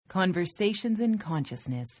Conversations in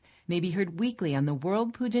Consciousness may be heard weekly on the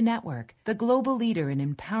World Puja Network, the global leader in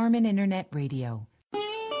empowerment internet radio.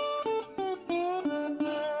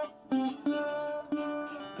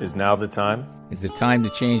 Is now the time? Is it time to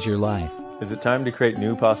change your life? Is it time to create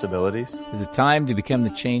new possibilities? Is it time to become the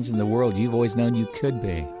change in the world you've always known you could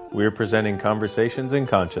be? We're presenting Conversations in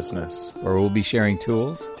Consciousness, Where we'll be sharing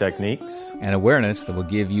tools, techniques, and awareness that will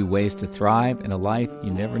give you ways to thrive in a life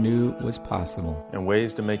you never knew was possible. and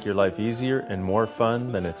ways to make your life easier and more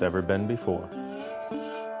fun than it's ever been before.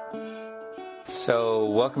 So,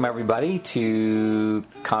 welcome everybody to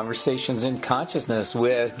Conversations in Consciousness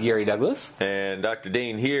with Gary Douglas. And Dr.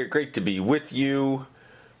 Dane here. Great to be with you.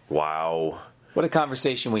 Wow. What a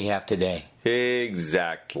conversation we have today.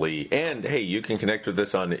 Exactly. And hey, you can connect with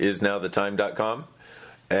us on isnowthetime.com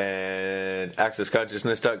and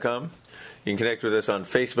accessconsciousness.com. You can connect with us on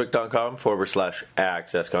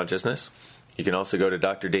facebook.com/accessconsciousness. You can also go to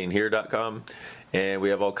drdanehere.com, and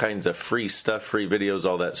we have all kinds of free stuff, free videos,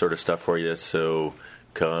 all that sort of stuff for you. So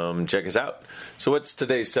come check us out. So what's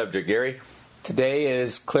today's subject, Gary? Today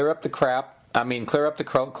is clear up the clutter and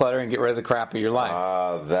get rid of the crap of your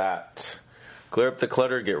life. That. Clear up the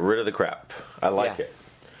clutter, get rid of the crap. I like it.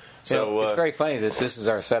 So it's very funny that this is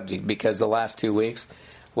our subject, because the last 2 weeks,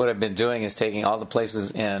 what I've been doing is taking all the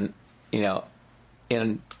places in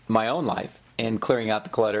my own life and clearing out the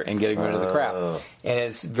clutter and getting rid of the crap. And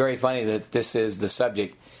it's very funny that this is the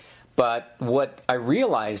subject. But what I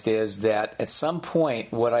realized is that at some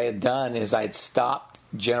point, what I had done is I'd stopped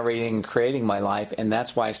generating and creating my life, and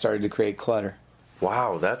that's why I started to create clutter.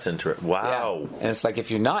 Wow, that's interesting. Wow. Yeah. And it's like,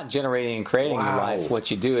 if you're not generating and creating your life,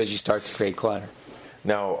 what you do is you start to create clutter.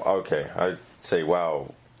 Now, okay, I'd say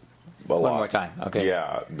wow a lot. One more time, okay.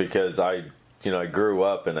 Yeah, because I grew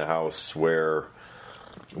up in a house where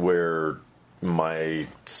my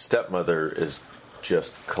stepmother is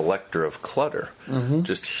just collector of clutter. Mm-hmm.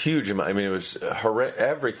 Just huge amount. I mean, it was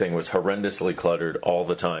everything was horrendously cluttered all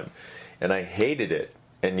the time. And I hated it.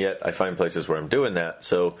 And yet I find places where I'm doing that.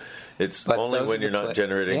 So it's only when you're not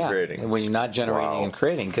generating and creating. And when you're not generating and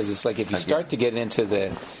creating, because it's like if you start to get into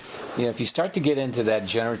that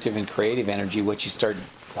generative and creative energy, what you start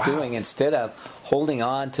doing, instead of holding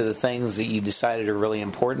on to the things that you decided are really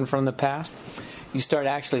important from the past, you start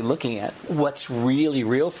actually looking at what's really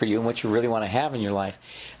real for you and what you really want to have in your life.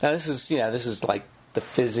 Now this is like the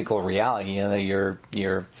physical reality. Your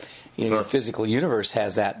physical universe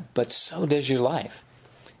has that, but so does your life.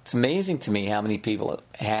 It's amazing to me how many people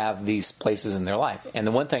have these places in their life. And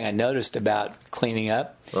the one thing I noticed about cleaning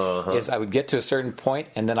up is I would get to a certain point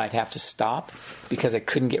and then I'd have to stop because I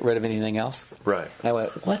couldn't get rid of anything else. Right. And I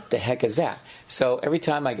went, what the heck is that? So every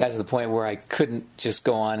time I got to the point where I couldn't just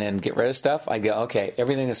go on and get rid of stuff, I'd go, okay,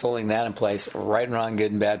 everything that's holding that in place, right and wrong, good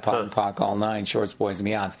and bad, pot and pock, all nine, shorts, boys, and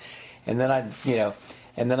beyonds. And then I'd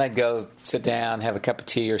go sit down, have a cup of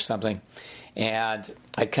tea or something, and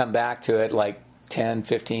I'd come back to it like 10,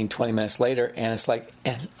 15, 20 minutes later, and it's like,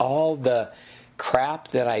 and all the crap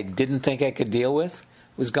that I didn't think I could deal with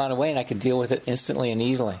was gone away, and I could deal with it instantly and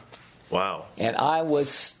easily. Wow. And I was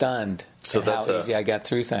stunned at how easy I got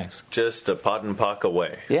through things. Just a pot and pock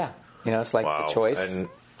away. Yeah. It's like the choice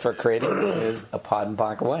for creating is a pot and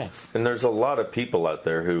pock away. And there's a lot of people out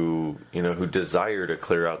there who desire to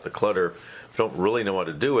clear out the clutter, don't really know how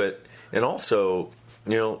to do it. And also,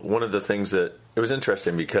 one of the things that, it was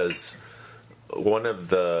interesting because one of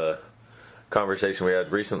the conversation we had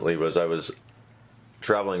recently was I was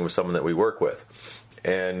traveling with someone that we work with,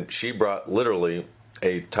 and she brought literally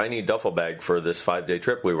a tiny duffel bag for this 5-day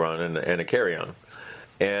trip we were on and a carry-on.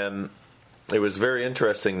 And it was very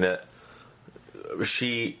interesting that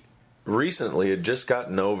she recently had just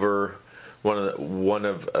gotten over one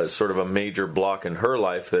of sort of a major block in her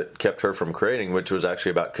life that kept her from creating, which was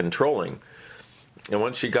actually about controlling. And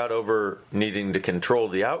once she got over needing to control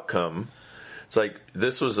the outcome, it's like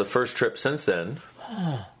this was the first trip since then,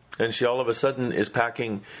 and she all of a sudden is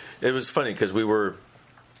packing. It was funny because we were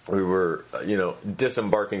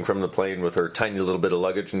disembarking from the plane with her tiny little bit of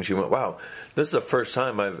luggage, and she went, "Wow, this is the first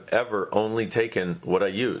time I've ever only taken what I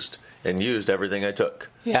used and used everything I took."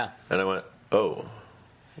 Yeah. And I went, "Oh,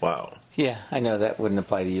 wow." Yeah, I know that wouldn't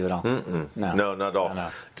apply to you at all. No, not at all.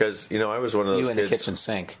 Because I was one of those kids. You in the kitchen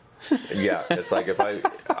sink. Yeah, it's like if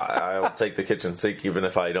I'll take the kitchen sink even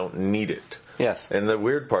if I don't need it. Yes. And the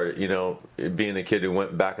weird part, being a kid who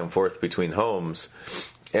went back and forth between homes,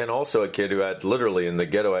 and also a kid who had literally in the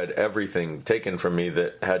ghetto had everything taken from me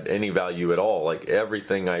that had any value at all. Like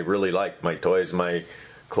everything I really liked, my toys, my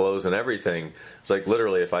clothes, and everything. It's like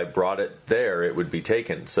literally if I brought it there, it would be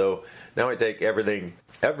taken. So now I take everything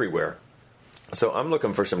everywhere. So I'm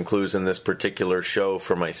looking for some clues in this particular show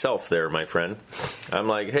for myself there, my friend. I'm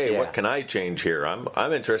like, hey, what can I change here?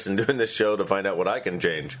 I'm interested in doing this show to find out what I can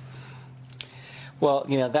change. Well,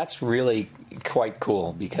 that's really quite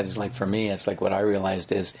cool because, like, for me, it's like what I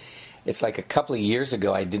realized is it's like a couple of years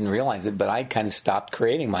ago I didn't realize it, but I kind of stopped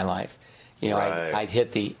creating my life. Right. I'd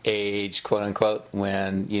hit the age, quote unquote,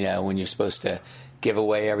 when you're supposed to give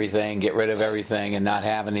away everything, get rid of everything, and not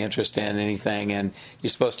have any interest in anything, and you're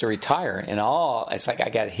supposed to retire. And it's like I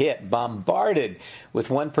got bombarded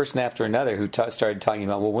with one person after another who started talking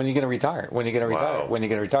about, well, when are you going to retire? When are you going to retire? Wow. When are you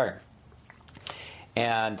going to retire?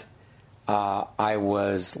 And I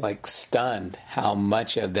was like stunned how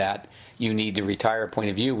much of that you need to retire point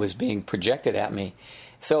of view was being projected at me.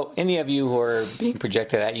 So any of you who are being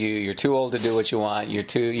projected at you, you're too old to do what you want, you're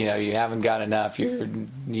too, you haven't got enough,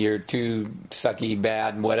 you're too sucky,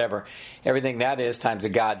 bad, whatever. Everything that is times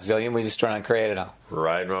a godzillion, we just try and create it all.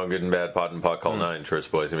 Right, wrong, good and bad, pot and pot, call 9, shorts,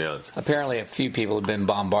 boys, and beyonds. Apparently a few people have been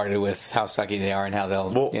bombarded with how sucky they are and how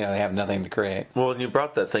they have nothing to create. Well, and you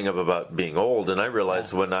brought that thing up about being old, and I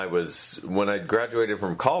realized when I graduated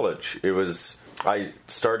from college, I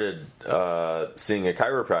started seeing a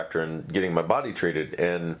chiropractor and getting my body treated,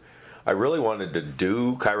 and I really wanted to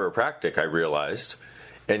do chiropractic, I realized,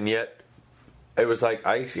 and yet it was like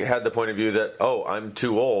I had the point of view that, I'm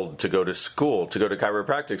too old to go to school, to go to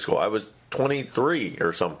chiropractic school. I was 23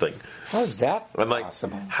 or something. How is that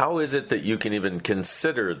possible? Like, how is it that you can even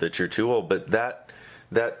consider that you're too old? But that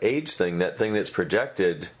age thing, that thing that's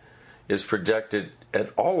projected, is projected at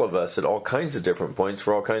all of us at all kinds of different points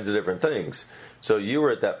for all kinds of different things. So you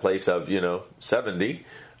were at that place of, 70.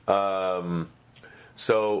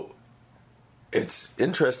 So it's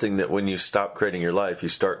interesting that when you stop creating your life, you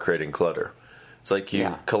start creating clutter. It's like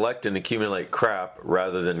you collect and accumulate crap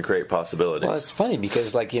rather than create possibilities. Well, it's funny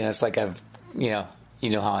because, it's like I've, you know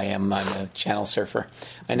how I am. I'm a channel surfer.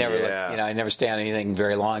 I never, I never stay on anything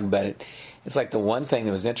very long. But it's like the one thing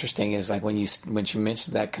that was interesting is like when you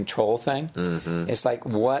mentioned that control thing. Mm-hmm. It's like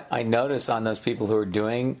what I notice on those people who are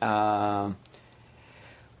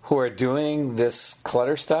doing this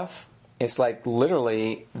clutter stuff. It's like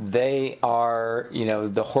literally they are,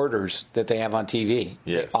 the hoarders that they have on TV.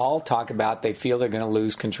 Yes. They all talk about they feel they're going to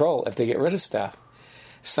lose control if they get rid of stuff.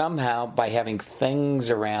 Somehow, by having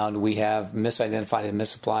things around, we have misidentified and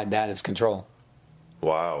misapplied that as control.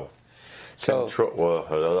 Wow. So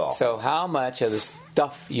how much of the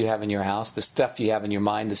stuff you have in your house, the stuff you have in your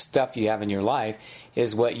mind, the stuff you have in your life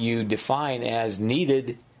is what you define as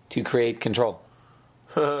needed to create control?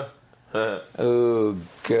 Oh,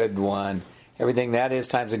 good one. Everything that is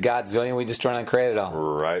times a godzillion, we just try and create it all.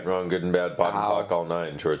 Right, wrong, good and bad, pot and pock, all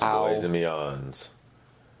 9, shorts, boys, and beyonds.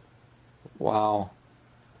 Wow.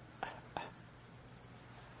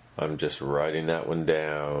 I'm just writing that one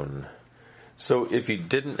down. So if you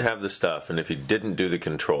didn't have the stuff and if you didn't do the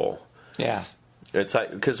control, it's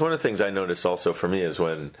like, because one of the things I notice also for me is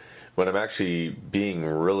when I'm actually being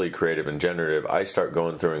really creative and generative, I start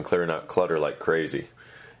going through and clearing out clutter like crazy.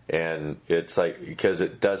 And it's like, because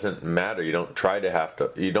it doesn't matter. You don't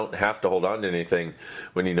have to hold on to anything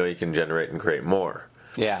when you know you can generate and create more.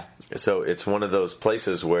 Yeah. So it's one of those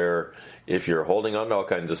places where if you're holding on to all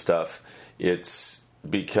kinds of stuff, it's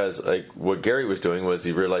because like what Gary was doing was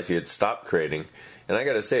he realized he had stopped creating. And I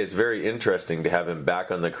got to say, it's very interesting to have him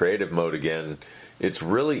back on the creative mode again. It's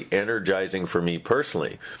really energizing for me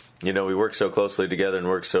personally. We work so closely together and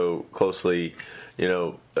work so closely,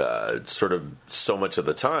 sort of so much of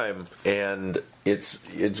the time. And it's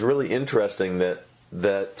really interesting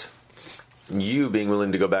that you being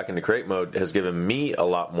willing to go back into create mode has given me a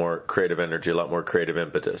lot more creative energy, a lot more creative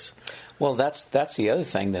impetus. Well, that's the other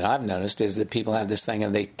thing that I've noticed is that people have this thing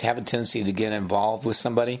of they have a tendency to get involved with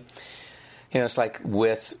somebody. It's like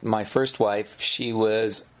with my first wife, she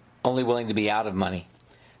was only willing to be out of money.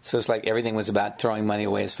 So it's like everything was about throwing money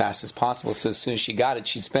away as fast as possible. So as soon as she got it,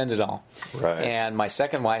 she'd spend it all. Right. And my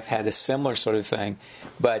second wife had a similar sort of thing,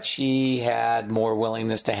 but she had more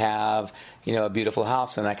willingness to have, a beautiful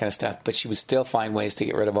house and that kind of stuff. But she would still find ways to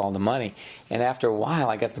get rid of all the money. And after a while,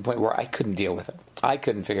 I got to the point where I couldn't deal with it. I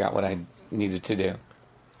couldn't figure out what I needed to do.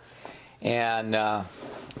 And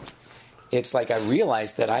it's like I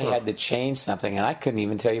realized that I had to change something, and I couldn't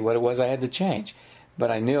even tell you what it was I had to change. But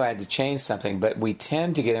I knew I had to change something. But we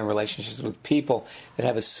tend to get in relationships with people that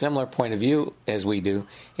have a similar point of view as we do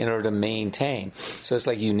in order to maintain. So it's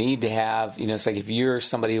like you need to have, it's like if you're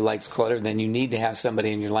somebody who likes clutter, then you need to have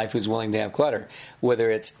somebody in your life who's willing to have clutter. Whether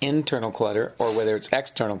it's internal clutter or whether it's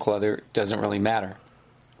external clutter doesn't really matter.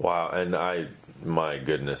 Wow, and my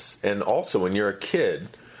goodness. And also when you're a kid,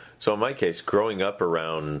 So in my case, growing up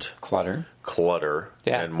around Clutter.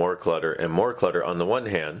 and more clutter on the one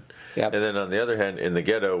hand, Yep. and then on the other hand, in the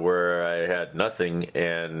ghetto where I had nothing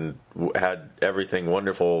and had everything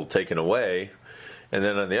wonderful taken away, and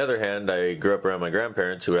then on the other hand, I grew up around my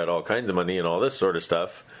grandparents who had all kinds of money and all this sort of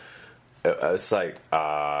stuff. It's like,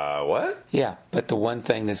 what? Yeah, but the one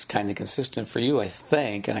thing that's kind of consistent for you, I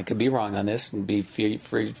think, and I could be wrong on this, and feel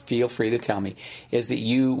free to tell me, is that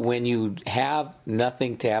when you have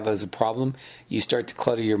nothing to have as a problem, you start to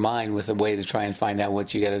clutter your mind with a way to try and find out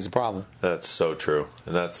what you get as a problem. That's so true,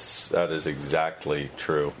 and that is exactly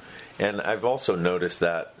true. And I've also noticed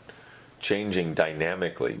that changing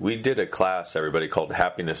dynamically. We did a class, everybody, called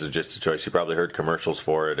Happiness is Just a Choice. You probably heard commercials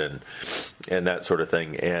for it and that sort of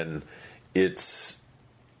thing. And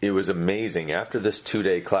it was amazing. After this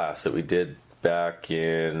 2-day class that we did back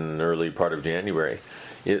in early part of January,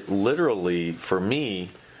 it literally, for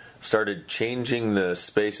me, started changing the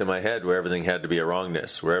space in my head where everything had to be a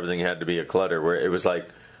wrongness, where everything had to be a clutter, where it was like,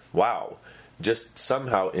 wow, just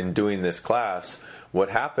somehow in doing this class, what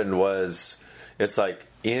happened was, it's like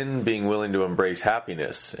in being willing to embrace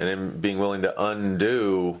happiness and in being willing to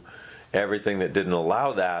undo everything that didn't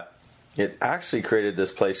allow that, it actually created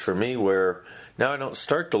this place for me where now I don't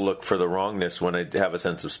start to look for the wrongness when I have a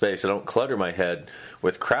sense of space. I don't clutter my head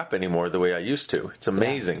with crap anymore the way I used to. It's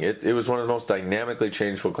amazing. Yeah. It was one of the most dynamically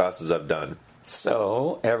changeful classes I've done.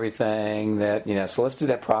 So everything that, so let's do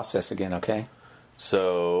that process again, okay?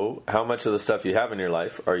 So how much of the stuff you have in your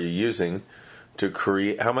life are you using to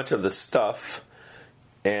create, how much of the stuff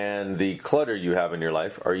and the clutter you have in your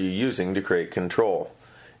life are you using to create control?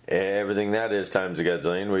 Everything that is times a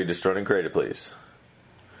gazillion. Will you destroy and create it, please?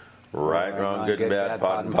 Right, wrong, good and bad,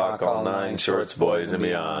 pot and pock, all nine, shorts, boys, and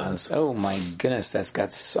beyonds. Oh my goodness, that's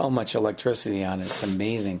got so much electricity on it. It's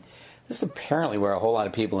amazing. This is apparently where a whole lot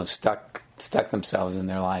of people have stuck themselves in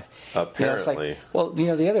their life. Apparently.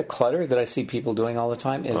 The other clutter that I see people doing all the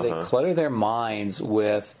time is they clutter their minds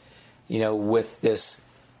with this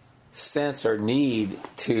sense or need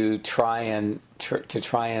to try and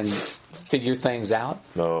figure things out.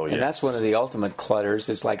 Oh, yeah. And that's one of the ultimate clutters.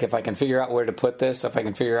 It's like, if I can figure out where to put this, if I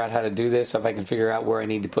can figure out how to do this, if I can figure out where I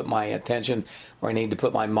need to put my attention, where I need to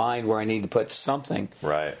put my mind, where I need to put something.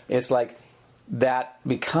 Right. It's like that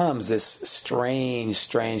becomes this strange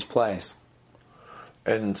place.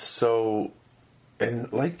 And so,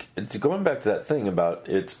 it's going back to that thing about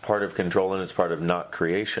it's part of control and it's part of not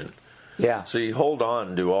creation. Yeah. So you hold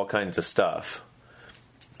on to all kinds of stuff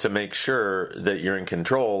to make sure that you're in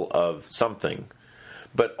control of something.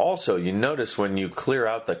 But also, you notice when you clear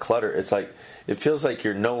out the clutter, it's like, it feels like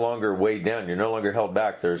you're no longer weighed down. You're no longer held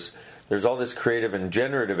back. There's all this creative and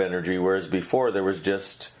generative energy, whereas before there was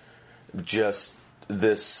just this,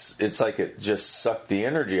 it's like it just sucked the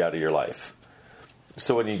energy out of your life.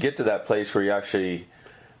 So when you get to that place where you're actually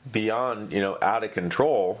beyond, out of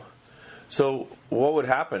control. So what would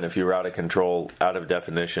happen if you were out of control, out of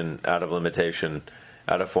definition, out of limitation,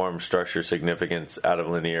 out of form, structure, significance, out of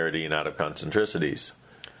linearity, and out of concentricities?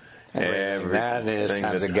 That is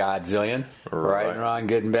times a godzillion. Right and wrong,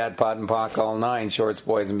 good and bad, pot and pock, all nine, shorts,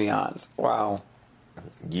 boys, and beyonds. Wow.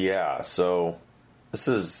 Yeah, so this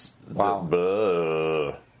is...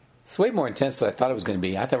 Wow. It's way more intense than I thought it was going to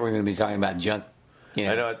be. I thought we were going to be talking about junk.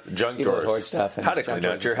 I know, junk drawers. Stuff and how to clean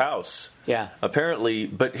out your house. Yeah. Apparently,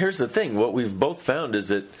 but here's the thing. What we've both found is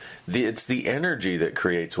that it's the energy that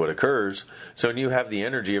creates what occurs. So when you have the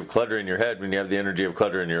energy of clutter in your head, when you have the energy of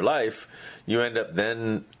clutter in your life, you end up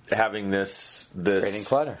then having this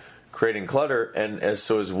creating clutter. And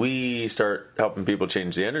as we start helping people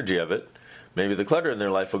change the energy of it, maybe the clutter in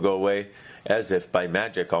their life will go away as if by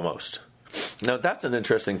magic almost. Now, that's an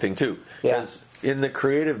interesting thing, too. Because in the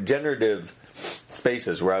creative, generative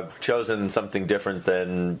spaces where I've chosen something different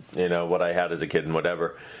than, what I had as a kid and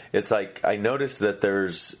whatever, it's like I noticed that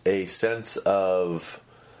there's a sense of,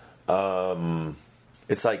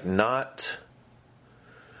 it's like not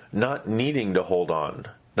needing to hold on.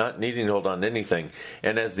 Not needing to hold on to anything.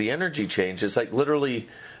 And as the energy changed, it's like literally...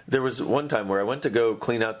 There was one time where I went to go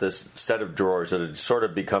clean out this set of drawers that had sort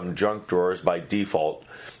of become junk drawers by default.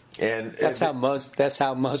 And that's how most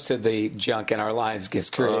of the junk in our lives gets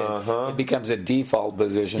created. It becomes a default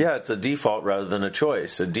position. Yeah, it's a default rather than a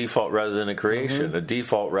choice, a default rather than a creation, a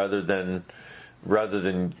default rather than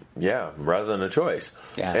a choice.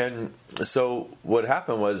 Yeah. And so what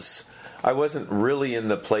happened was I wasn't really in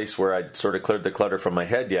the place where I'd sort of cleared the clutter from my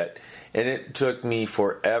head yet. And it took me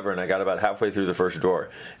forever, and I got about halfway through the first drawer.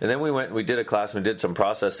 And then we went and we did a class, and we did some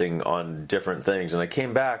processing on different things. And I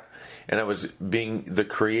came back, and I was being the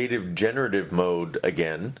creative, generative mode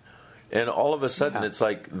again. And all of a sudden, it's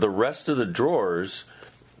like the rest of the drawers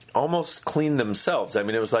almost clean themselves. I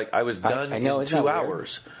mean, it was like I was done in 2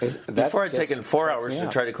 hours. Before I'd taken 4 hours to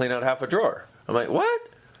try to clean out half a drawer. I'm like, what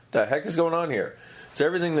the heck is going on here? So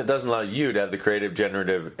everything that doesn't allow you to have the creative,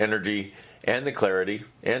 generative energy and the clarity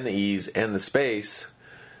and the ease and the space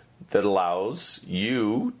that allows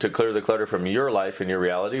you to clear the clutter from your life and your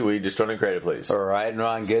reality, will you destroy and create it, please? Right and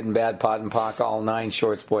wrong, good and bad, pot and pock, all 9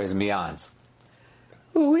 shorts, boys, and beyonds.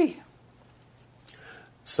 Ooh-wee.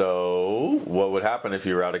 So, what would happen if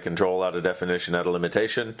you were out of control, out of definition, out of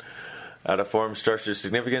limitation, out of form, structure,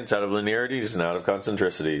 significance, out of linearities, and out of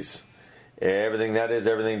concentricities? Everything that is,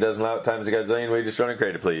 everything doesn't allow it, times a gazillion, will you destroy and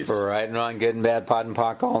create it, please? Right and wrong, good and bad, pot and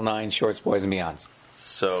pock, all 9 shorts, boys, and beyonds.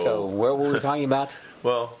 So what were we talking about?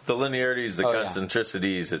 Well, the linearities, the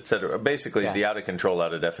concentricities, etc. Basically, the out of control,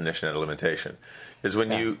 out of definition, out of limitation. Is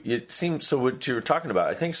when it seems, so what you were talking about,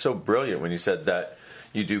 I think so brilliant when you said that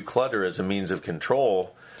you do clutter as a means of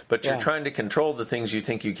control, but you're trying to control the things you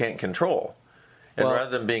think you can't control. And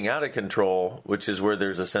rather than being out of control, which is where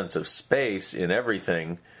there's a sense of space in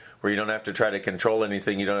everything, where you don't have to try to control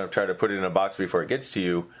anything, you don't have to try to put it in a box before it gets to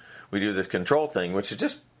you, we do this control thing, which is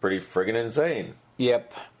just pretty friggin' insane.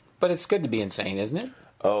 Yep. But it's good to be insane, isn't it?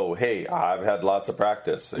 Oh, hey, I've had lots of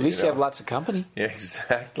practice. At least you have lots of company. Yeah,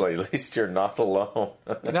 exactly. At least you're not alone.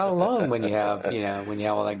 You're not alone when you have, when you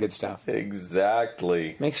have all that good stuff.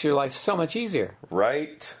 Exactly. Makes your life so much easier.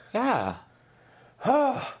 Right? Yeah.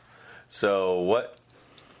 So what?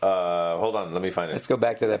 Hold on, let me find it. Let's go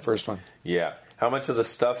back to that first one. Yeah. How much of the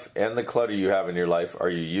stuff and the clutter you have in your life are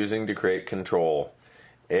you using to create control?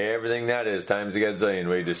 Everything that is times a gazillion,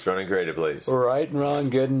 will you destroy and create it, please? Right and wrong,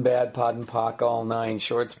 good and bad, pot and pock, all 9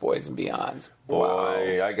 shorts, boys, and beyonds.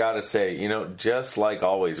 Boy, I gotta say, just like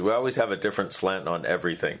always, we always have a different slant on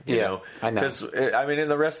everything. You know? I know. Because, in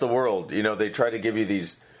the rest of the world, they try to give you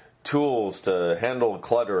these tools to handle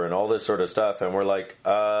clutter and all this sort of stuff, and we're like,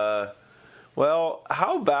 well,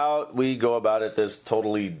 how about we go about it this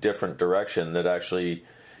totally different direction that actually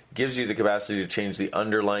gives you the capacity to change the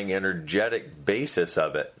underlying energetic basis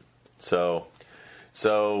of it. So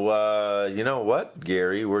you know what,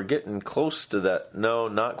 Gary? We're getting close to that. No,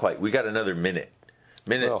 not quite. We got another minute.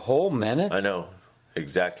 A whole minute? I know.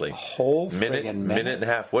 Exactly. A whole minute and a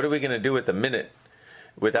half. What are we going to do with the minute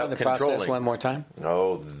without controlling? Process one more time?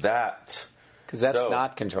 Oh, that. Because that's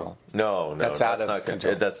not control. No. That's out of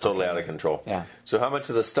control. That's totally out of control. Yeah. So how much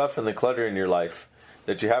of the stuff and the clutter in your life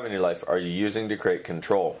that you have in your life are you using to create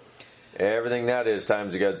control? Everything that is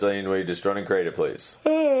times a gazillion, will you destroy and create it, please?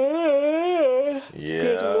 Yeah.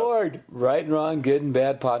 Good Lord. Right and wrong, good and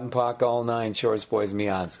bad, pot and pock, all 9 shorts, boys, and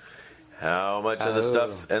beyonds. How much of the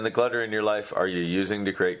stuff and the clutter in your life are you using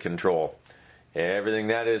to create control? Everything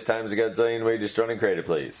that is times a gazillion, will you destroy and create it,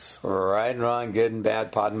 please? Right and wrong, good and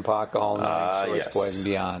bad, pot and pock, all 9 shorts, boys, and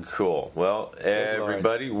beyonds. Cool. Well,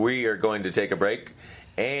 everybody, we are going to take a break.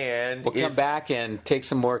 And we'll come back and take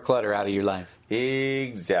some more clutter out of your life.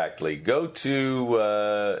 Exactly. Go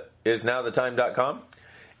to isnowthetime.com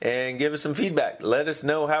and give us some feedback. Let us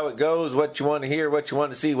know how it goes, what you want to hear, what you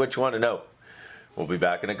want to see, what you want to know. We'll be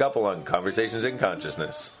back in a couple on Conversations in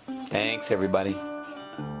Consciousness. Thanks, everybody.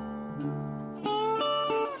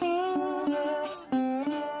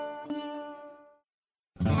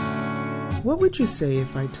 What would you say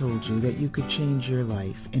if I told you that you could change your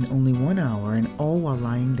life in only 1 hour and all while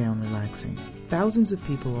lying down relaxing? Thousands of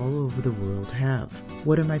people all over the world have.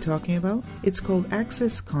 What am I talking about? It's called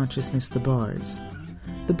Access Consciousness, the bars.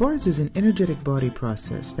 The bars is an energetic body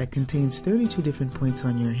process that contains 32 different points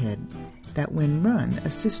on your head that, when run,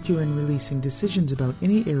 assist you in releasing decisions about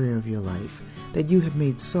any area of your life that you have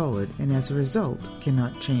made solid and as a result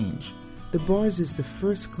cannot change. The bars is the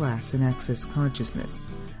first class in Access Consciousness,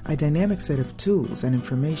 a dynamic set of tools and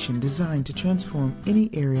information designed to transform any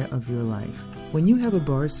area of your life. When you have a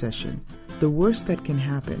bar session, the worst that can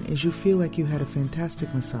happen is you feel like you had a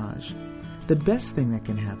fantastic massage. The best thing that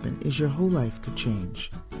can happen is your whole life could change.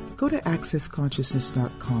 Go to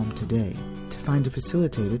accessconsciousness.com today to find a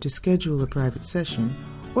facilitator to schedule a private session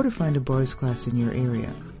or to find a bars class in your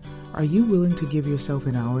area. Are you willing to give yourself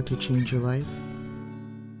an hour to change your life?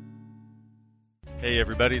 Hey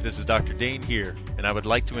everybody, this is Dr. Dane here, and I would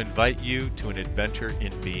like to invite you to an adventure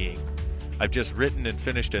in being. I've just written and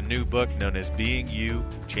finished a new book known as Being You,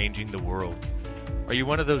 Changing the World. Are you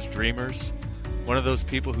one of those dreamers? One of those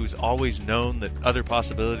people who's always known that other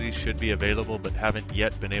possibilities should be available but haven't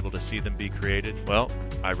yet been able to see them be created? Well,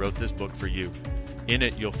 I wrote this book for you. In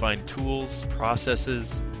it, you'll find tools,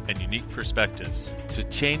 processes, and unique perspectives to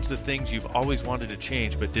change the things you've always wanted to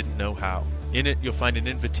change but didn't know how. In it, you'll find an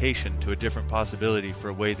invitation to a different possibility for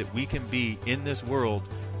a way that we can be in this world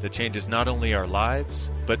that changes not only our lives,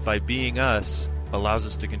 but by being us, allows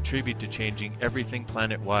us to contribute to changing everything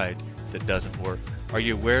planet-wide that doesn't work. Are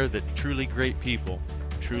you aware that truly great people,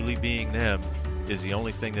 truly being them, is the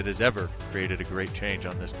only thing that has ever created a great change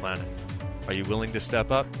on this planet? Are you willing to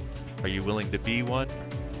step up? Are you willing to be one?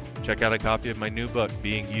 Check out a copy of my new book,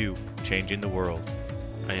 Being You, Changing the World.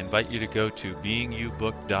 I invite you to go to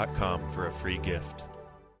beingyoubook.com for a free gift.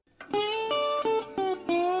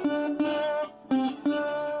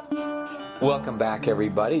 Welcome back,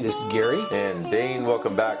 everybody. This is Gary. And Dane,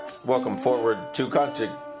 welcome back. Welcome forward to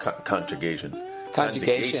conjugations.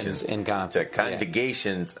 Conjugations in to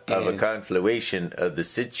conjugations of a confluation of the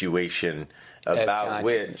situation about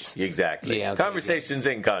which, exactly. Yeah, okay, Conversations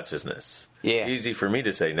in consciousness. Yeah. Easy for me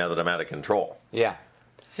to say now that I'm out of control. Yeah.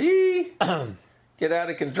 See? Get out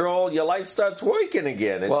of control, your life starts working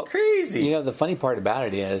again. It's crazy. You know, the funny part about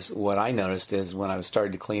it is, what I noticed is when I was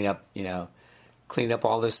starting to clean up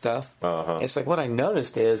all this stuff, it's like what I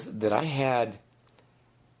noticed is that I had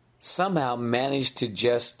somehow managed to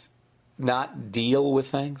just not deal with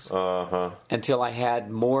things until I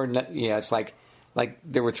had more. It's like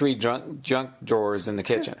there were 3 junk drawers in the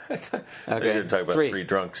kitchen. Okay, you're talking about 3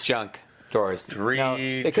 drunks. Junk drawers. 3 no,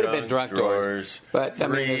 it could have been drunk drawers. But I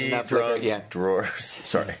mean, there's enough liquor. Drawers.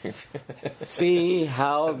 Sorry. See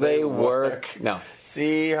how they work. No.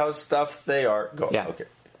 See how stuffed they are. Go. Yeah. Okay.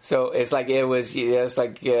 So it's like at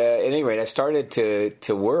any rate, I started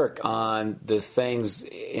to work on the things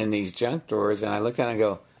in these junk drawers, and I looked at it and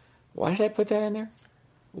go, why did I put that in there?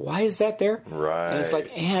 Why is that there? Right. And it's like,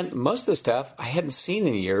 and most of the stuff I hadn't seen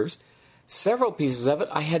in years. Several pieces of it,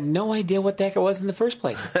 I had no idea what the heck it was in the first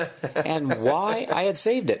place, and why I had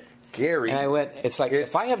saved it. Gary. And I went,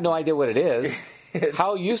 if I have no idea what it is,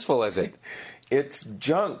 how useful is it? It's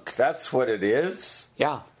junk. That's what it is.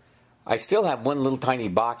 Yeah. I still have one little tiny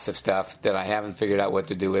box of stuff that I haven't figured out what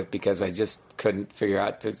to do with because I just couldn't figure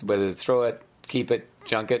out whether to throw it, keep it,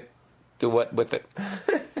 junk it, do what with it.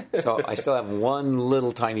 So I still have one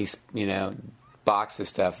little tiny, box of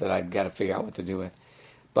stuff that I've got to figure out what to do with.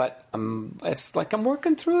 But it's like I'm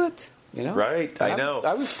working through it, Right, I know.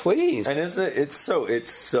 I was pleased. And isn't it? It's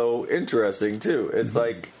so interesting too. It's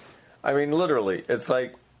like, I mean, literally, it's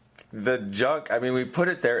like the junk. I mean, we put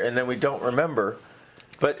it there and then we don't remember.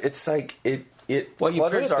 But it's like it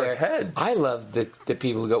clutters our heads. I love the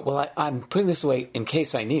people who go, well, I'm putting this away in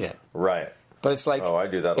case I need it. Right. But it's like, I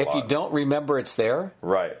do that a lot. If you don't remember it's there,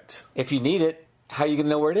 right. If you need it, how are you going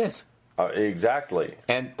to know where it is? Exactly.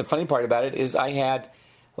 And the funny part about it is I had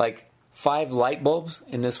like 5 light bulbs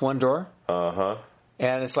in this one drawer.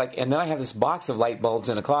 And it's like, and then I have this box of light bulbs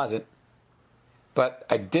in a closet. But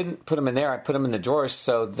I didn't put them in there. I put them in the drawers,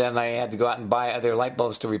 so then I had to go out and buy other light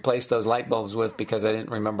bulbs to replace those light bulbs with because I didn't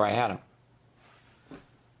remember I had them.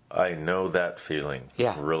 I know that feeling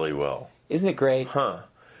really well. Isn't it great?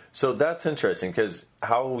 So that's interesting because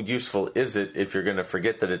how useful is it if you're going to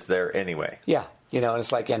forget that it's there anyway? Yeah. And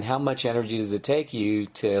it's like, and how much energy does it take you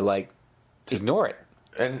to, ignore it?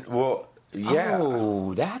 And, yeah.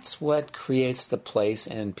 Oh, that's what creates the place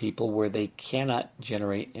and people where they cannot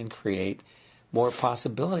generate and create more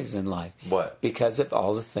possibilities in life. What? Because of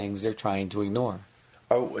all the things they're trying to ignore.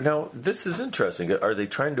 Oh, now, this is interesting. Are they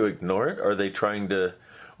trying to ignore it? Are they trying to...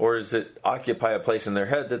 Or is it occupy a place in their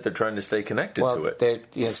head that they're trying to stay connected to it?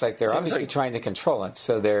 It's like they're obviously trying to control it.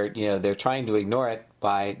 So they're trying to ignore it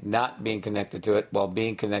by not being connected to it while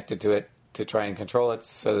being connected to it to try and control it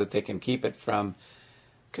so that they can keep it from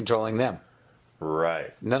controlling them.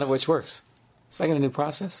 Right. None of which works. It's like a new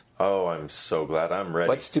process. Oh, I'm so glad I'm ready.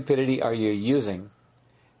 What stupidity are you using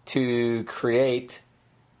to create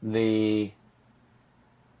the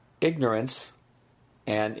ignorance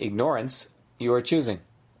and ignorance you are choosing?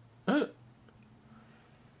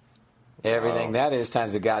 Everything that is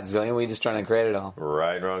times a godzillion. We just trying to create it all.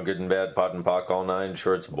 Right, wrong, good and bad, pot and pock, all 9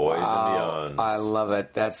 shorts, boys and beyonds. I love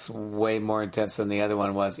it. That's way more intense than the other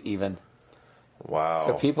one was even. Wow.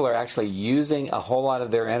 So people are actually using a whole lot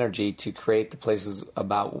of their energy to create the places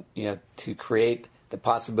about, to create the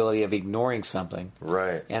possibility of ignoring something.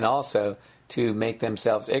 Right. And also to make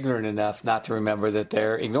themselves ignorant enough not to remember that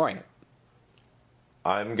they're ignoring it.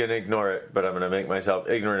 I'm going to ignore it, but I'm going to make myself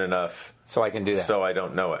ignorant enough so I can do that. So I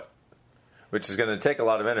don't know it. Which is going to take a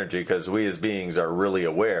lot of energy because we as beings are really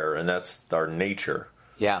aware, and that's our nature.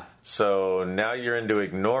 Yeah. So now you're into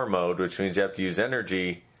ignore mode, which means you have to use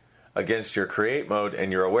energy against your create mode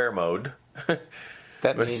and your aware mode.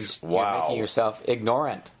 That means you're making yourself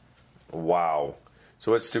ignorant. Wow.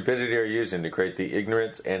 So what stupidity are you using to create the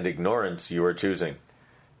ignorance and ignorance you are choosing?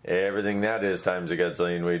 Everything that is times a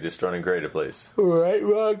godzillion, we destroy and create a place. Right,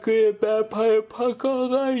 wrong, good, bad, pie, puck, all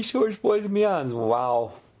 9 shorts, boys and beyonds.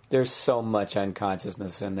 Wow. There's so much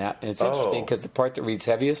unconsciousness in that. And it's interesting because the part that reads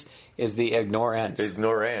heaviest is the ignorance.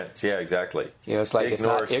 Ignorance, yeah, exactly. You know, it's like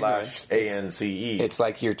Ignore it's not ignorance. /ANCE. It's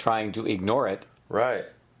like you're trying to ignore it. Right.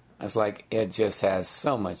 It's like it just has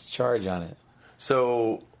so much charge on it.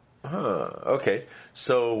 So, okay.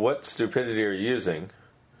 So what stupidity are you using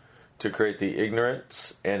to create the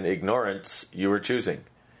ignorance and ignorance you were choosing?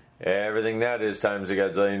 Everything that is times a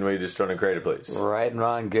godzillion way to destroy and create a place. Right and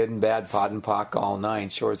wrong, good and bad, pot and pock, all nine,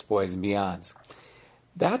 shorts, boys, and beyonds.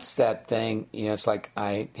 That's that thing, you know, it's like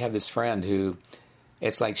I have this friend who,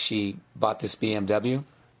 it's like she bought this BMW.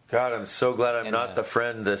 God, I'm so glad I'm not the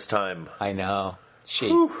friend this time. I know. She.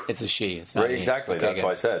 Whew. It's a she. It's not right, me. exactly. Okay, that's good.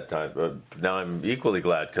 why I said. Now I'm equally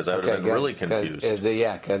glad because I would have been good. really confused.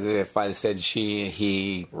 Because if I'd have said she,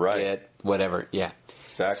 he, it, whatever, yeah.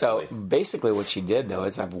 Exactly. So basically what she did, though,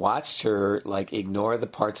 is I've watched her, like, ignore the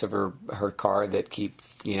parts of her car that keep,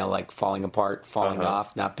 you know, like, falling apart, falling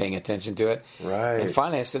off, not paying attention to it. Right. And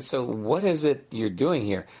finally I said, so what is it you're doing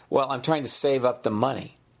here? Well, I'm trying to save up the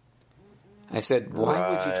money. I said, why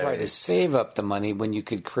would you try to save up the money when you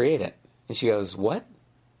could create it? And she goes, what?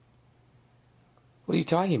 What are you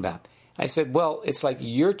talking about? I said, well, it's like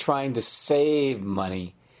you're trying to save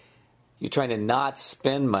money. You're trying to not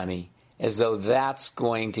spend money as though that's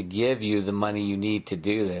going to give you the money you need to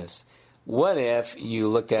do this. What if you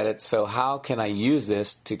looked at it, so how can I use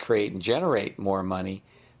this to create and generate more money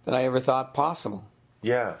than I ever thought possible?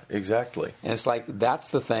 Yeah, exactly. And it's like that's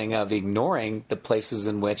the thing of ignoring the places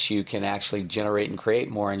in which you can actually generate and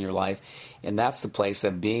create more in your life. And that's the place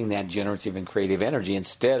of being that generative and creative energy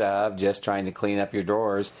instead of just trying to clean up your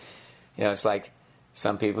drawers. You know, it's like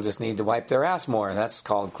some people just need to wipe their ass more. That's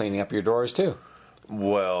called cleaning up your drawers too.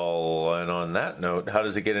 Well, and on that note, how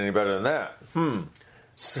does it get any better than that?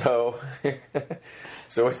 So,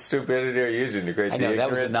 so what stupidity are you using to create the ignorance? I know, that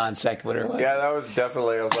was a non sequitur. Yeah, that was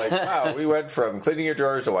definitely, I was like, wow, we went from cleaning your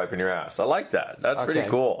drawers to wiping your ass. I like that. That's pretty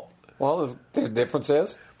cool. Well, the difference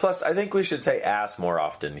is? Plus, I think we should say ass more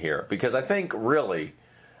often here, because I think really,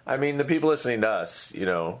 I mean, the people listening to us, you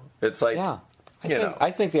know, it's like,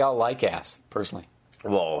 I think they all like ass, personally.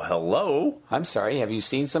 Well, hello. I'm sorry. Have you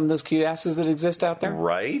seen some of those cute asses that exist out there?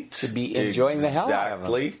 Right. To be enjoying the hell out of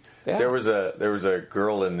them. Exactly. Yeah. There was a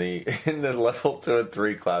girl in the level 2 and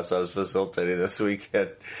 3 class I was facilitating this weekend,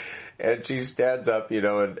 and she stands up, you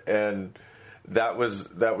know, and that was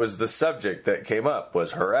the subject that came up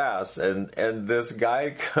was her ass, and this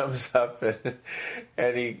guy comes up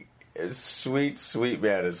and he. Sweet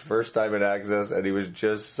man, his first time in Access, and he was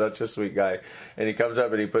just such a sweet guy. And he comes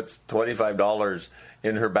up and he puts $25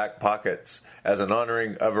 in her back pockets as an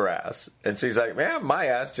honoring of her ass. And she's like, man, my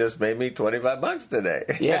ass just made me $25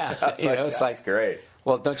 today. Yeah, you know, it's like great.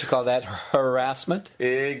 Well, don't you call that harassment?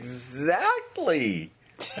 Exactly.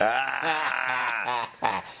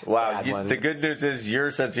 Wow. The good news is your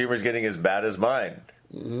sense of humor is getting as bad as mine.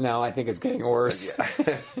 No, I think it's getting worse.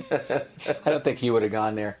 I don't think you would have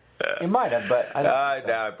gone there. You might have, but I don't think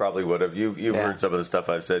so. I probably would have. You've heard some of the stuff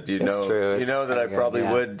I've said. You know that I probably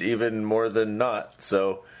would even more than not.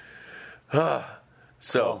 So, how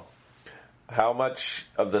much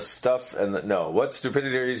of the stuff what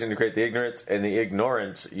stupidity are you using to create the ignorance and the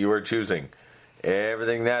ignorance you are choosing?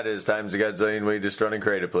 Everything that is times a godzillion way to destroy and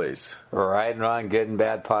create a place. Right and wrong, good and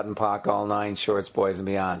bad, pot and pock, all nine, shorts, boys, and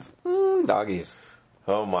beyonds. Doggies.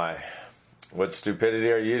 Oh my. What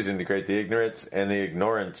stupidity are you using to create the ignorance and the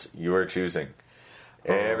ignorance you are choosing?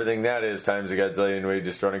 Everything that is times a godzillion way to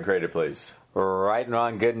destroy and create a place. Right and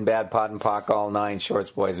wrong, good and bad, pot and pock, all nine, shorts,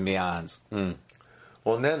 boys, and beyonds.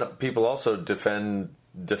 Well, and then people also defend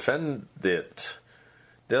it.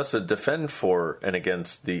 They also defend for and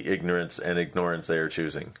against the ignorance and ignorance they are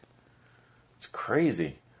choosing. It's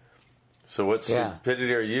crazy. So what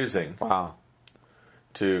stupidity are you using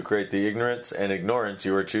to create the ignorance and ignorance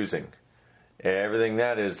you are choosing? Everything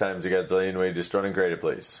that is times a godzillion way to destroy and create a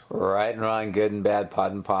place. Right and wrong, good and bad,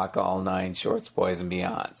 pot and pock, all nine, shorts, boys, and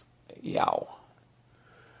beyonds. Yow.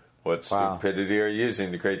 What stupidity are you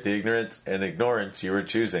using to create the ignorance and ignorance you are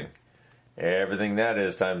choosing? Everything that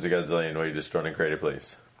is times a godzillion way to destroy and create a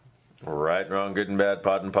place. Right and wrong, good and bad,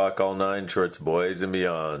 pot and pock, all nine, shorts, boys, and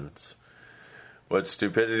beyonds. What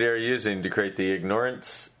stupidity are you using to create the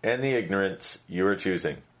ignorance and the ignorance you are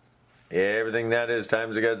choosing? Everything that is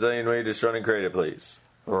times a godzillion way to destroy and create it, please.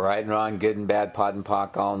 Right and wrong, good and bad, pot and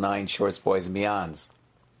pock, all nine, shorts, boys, and beyonds.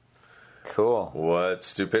 Cool. What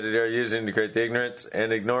stupidity are you using to create the ignorance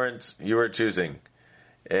and ignorance you are choosing?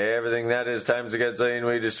 Everything that is times a godzillion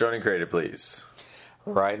way to destroy and create it, please.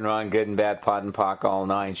 Right and wrong, good and bad, pot and pock, all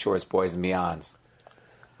nine, shorts, boys, and beyonds.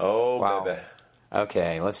 Oh, baby.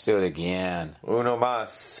 Okay, let's do it again. Uno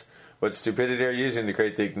más. What stupidity are you using to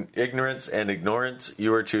create the ignorance and ignorance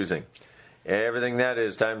you are choosing? Everything that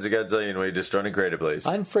is times a godzillion way destroy and create it, please.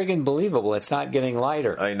 Unfriggin' believable. It's not getting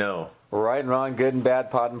lighter. I know. Right and wrong, good and bad,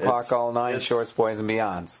 pot and pock, all nine, shorts, boys, and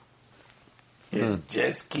beyonds. It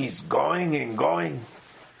just keeps going and going.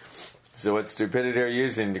 So what stupidity are you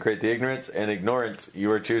using to create the ignorance and ignorance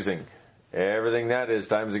you are choosing? Everything that is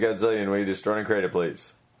times a godzillion way destroy and create it,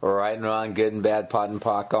 please. Right and wrong, good and bad, pot and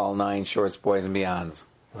pock, all nine, shorts, boys, and beyonds.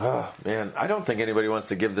 Oh, man, I don't think anybody wants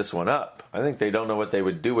to give this one up. I think they don't know what they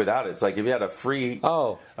would do without it. It's like if you had a free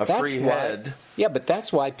head. Yeah, but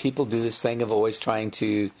that's why people do this thing of always trying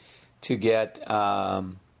to get,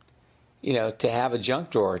 to have a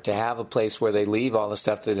junk drawer, to have a place where they leave all the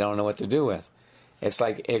stuff that they don't know what to do with. It's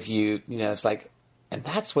like if and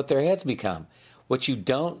that's what their heads become. What you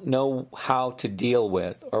don't know how to deal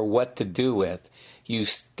with or what to do with, you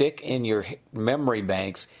stick in your memory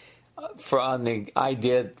banks on the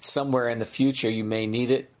idea that somewhere in the future you may need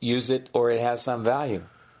it, use it, or it has some value.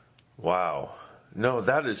 Wow. No,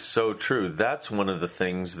 that is so true. That's one of the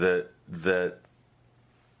things So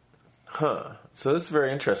this is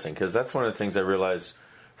very interesting because that's one of the things I realized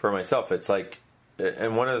for myself. It's like,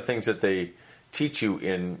 and one of the things that they teach you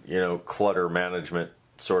in, clutter management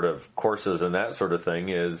sort of courses and that sort of thing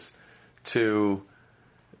is to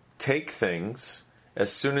take things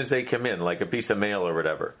as soon as they come in, like a piece of mail or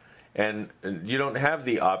whatever. And you don't have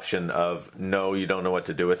the option of, no, you don't know what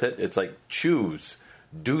to do with it. It's like, choose,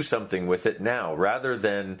 do something with it now, rather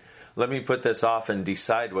than, let me put this off and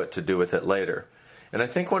decide what to do with it later. And I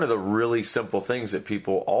think one of the really simple things that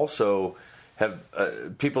people also have,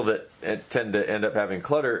 people that tend to end up having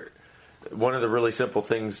clutter, one of the really simple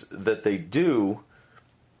things that they do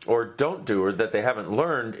or don't do or that they haven't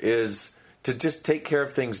learned is to just take care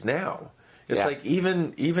of things now. It's like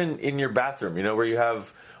even in your bathroom, where you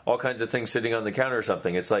have all kinds of things sitting on the counter or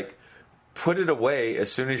something. It's like, put it away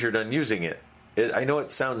as soon as you're done using it. I know it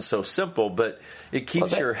sounds so simple, but it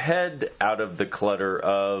keeps your head out of the clutter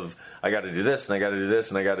of, I got to do this, and I got to do this,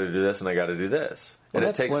 and I got to do this, and I got to do this. And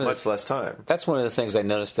it takes much less time. That's one of the things I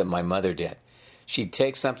noticed that my mother did. She'd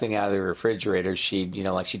take something out of the refrigerator. She'd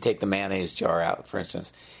take the mayonnaise jar out, for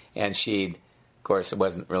instance, and of course, it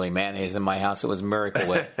wasn't really mayonnaise in my house. It was Miracle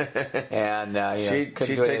Whip. And she'd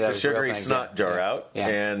take the sugary snot jar out,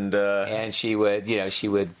 and she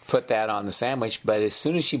would put that on the sandwich. But as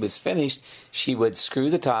soon as she was finished, she would screw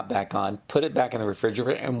the top back on, put it back in the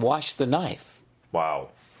refrigerator, and wash the knife. Wow!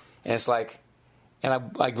 And it's like,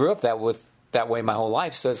 and I grew up that way my whole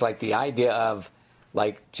life. So it's like the idea of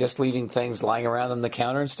like just leaving things lying around on the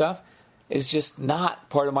counter and stuff is just not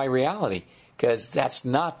part of my reality. Because that's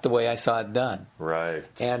not the way I saw it done. Right.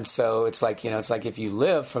 And so it's like, if you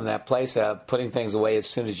live from that place of putting things away as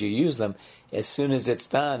soon as you use them, as soon as it's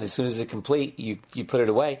done, as soon as it's complete, you put it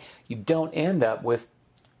away, you don't end up with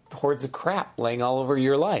hordes of crap laying all over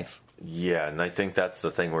your life. Yeah, and I think that's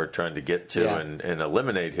the thing we're trying to get to and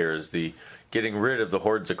eliminate here is the getting rid of the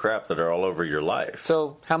hordes of crap that are all over your life.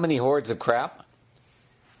 So how many hordes of crap?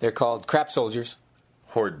 They're called crap soldiers.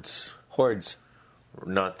 Hordes. Hordes.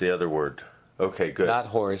 Not the other word. Okay, good. Not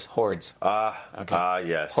hordes. Hordes.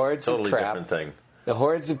 Yes. Hordes totally of crap. Different thing. The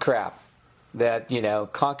hordes of crap that,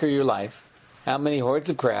 conquer your life. How many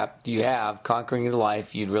hordes of crap do you have conquering the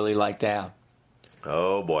life you'd really like to have?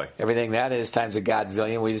 Oh, boy. Everything that is times a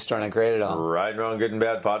godzillion. We just trying to create it all. Right and wrong, good and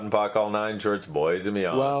bad, pot and pock, all nine shorts, boys and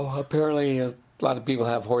beyond. Well, apparently a lot of people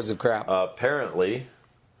have hordes of crap. Apparently.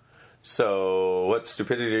 So, what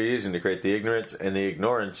stupidity are you using to create the ignorance and the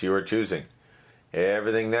ignorance you are choosing?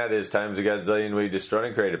 Everything that is times a godzillion we destroy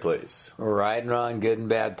and create it, please. Right and wrong, good and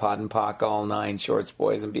bad, pot and pock, all nine shorts,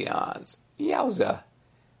 boys and beyonds. Yowza.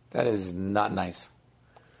 That is not nice.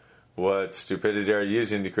 What stupidity are you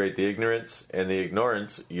using to create the ignorance and the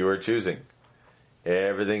ignorance you are choosing?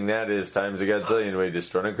 Everything that is times a godzillion we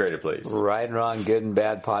destroy and create it, please. Right and wrong, good and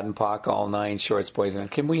bad, pot and pock, all nine shorts, boys and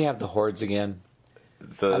beyonds. Can we have the hordes again?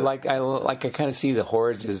 I kind of see the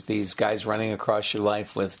hordes as these guys running across your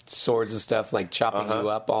life with swords and stuff, like chopping you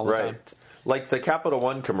up all the time. Like the Capital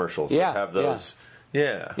One commercials that have those.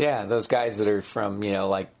 Yeah, those guys that are from,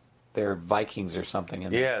 they're Vikings or something.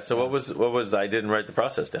 So what was I didn't write the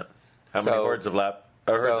process down. How many hordes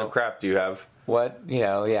of crap do you have? What,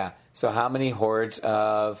 So how many hordes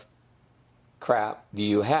of crap do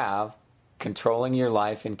you have controlling your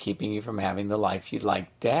life and keeping you from having the life you'd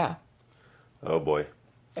like to have? Oh, boy.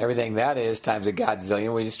 Everything that is times a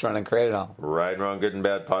godzillion, we just run and create it all. Right and wrong, good and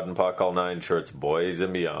bad, pot and pock, all nine shorts, boys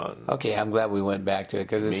and beyond. Okay, I'm glad we went back to it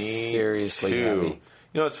because it's seriously heavy.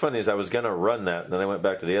 What's funny is I was going to run that, and then I went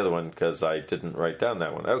back to the other one because I didn't write down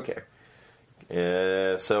that one. Okay.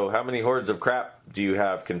 So how many hordes of crap do you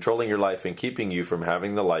have controlling your life and keeping you from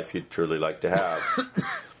having the life you'd truly like to have?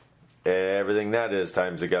 Everything that is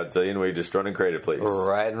times a godzillion way just run and create it, please.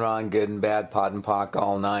 Right and wrong, good and bad, pod and pock,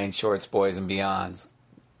 all nine, shorts, boys, and beyonds.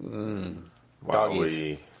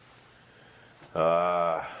 Doggies.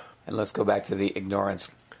 And let's go back to the ignorance.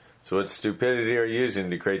 So what stupidity are you using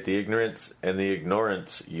to create the ignorance and the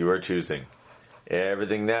ignorance you are choosing?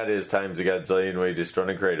 Everything that is times a godzillion way just run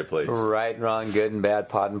and create it, please. Right and wrong, good and bad,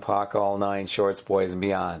 pod and pock, all nine, shorts, boys, and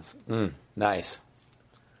beyonds. Nice.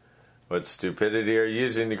 What stupidity are you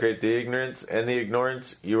using to create the ignorance and the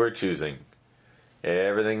ignorance you are choosing?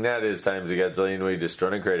 Everything that is times a godzillion way just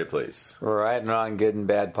run and create it, please. Right and wrong, good and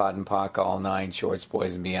bad, pod and pock, all nine, shorts,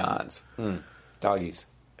 boys, and beyonds. Doggies.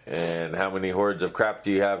 And how many hordes of crap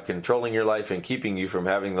do you have controlling your life and keeping you from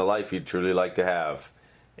having the life you'd truly like to have?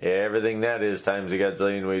 Everything that is times a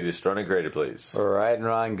godzillion way just run and create it, please. Right and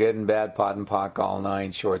wrong, good and bad, pod and pock, all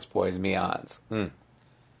nine, shorts, boys, and beyonds.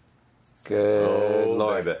 Good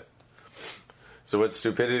Lord. Baby. So what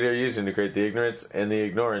stupidity are you using to create the ignorance and the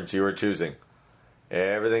ignorance you are choosing?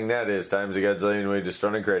 Everything that is times a godzillion way just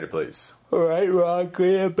run and create it, please. Right, wrong,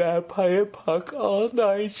 good and bad, pod and pock, all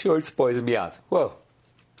nine, shorts, boys, and beyonds. Whoa.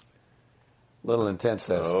 Little intense,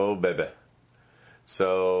 this. Oh, baby.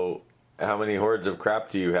 So how many hordes of crap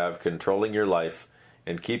do you have controlling your life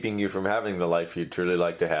and keeping you from having the life you'd truly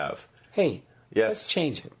like to have? Hey, yes. Let's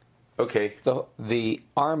change it. Okay. The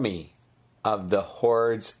army of the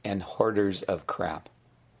hordes and hoarders of crap.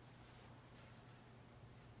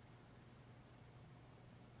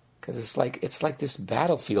 Because it's like this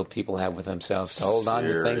battlefield people have with themselves to hold on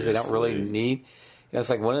to things they don't really need. You know, it's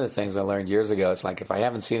like one of the things I learned years ago. It's like, if I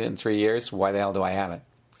haven't seen it in 3 years, why the hell do I have it?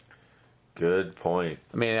 Good point.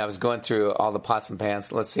 I mean, I was going through all the pots and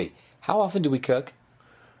pans. Let's see. How often do we cook?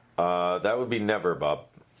 That would be never, Bob.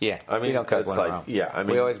 Yeah, I mean, we don't cook it's when like, we're home. yeah, I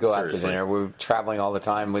mean, we always go out to seriously. dinner. We're traveling all the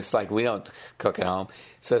time. It's like we don't cook at home.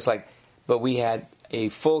 So it's like, but we had a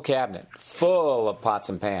full cabinet full of pots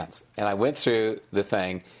and pans. And I went through the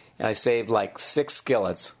thing, and I saved like 6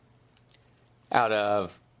 skillets out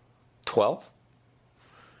of 12.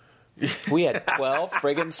 We had 12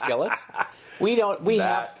 friggin' skillets. We That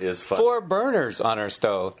have is funny. 4 burners on our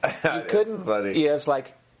stove. You couldn't. funny. Yeah, it's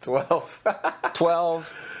like 12.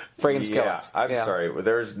 12 friggin' skillets. I'm sorry.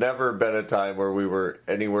 There's never been a time where we were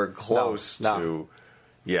anywhere close to.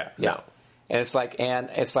 Yeah. No. And it's like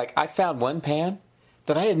I found one pan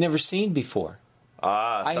that I had never seen before.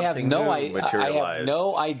 I have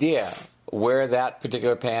no idea where that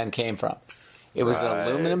particular pan came from. It was an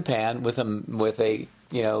aluminum pan with a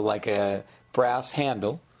like a brass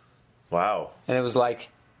handle. Wow. And it was like,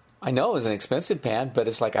 I know it was an expensive pan, but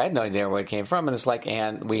it's like I had no idea where it came from. And it's like,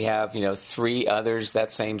 and we have 3 others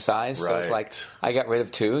that same size. So it's like I got rid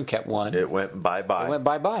of 2 and kept 1. It went bye-bye. It went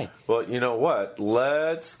bye-bye. Well, you know what?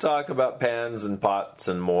 Let's talk about pans and pots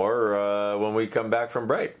and more when we come back from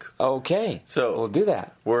break. Okay. So we'll do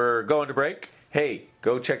that. We're going to break. Hey,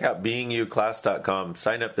 go check out beingyouclass.com.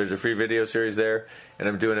 Sign up. There's a free video series there. And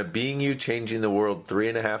I'm doing a Being You Changing the World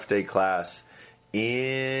 3.5-day class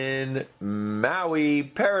in Maui,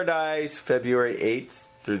 Paradise, February 8th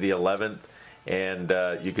through the 11th. And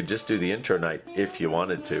you could just do the intro night if you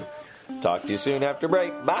wanted to. Talk to you soon after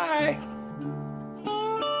break. Bye.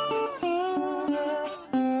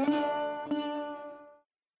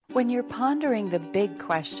 When you're pondering the big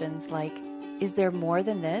questions like, is there more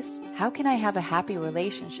than this? How can I have a happy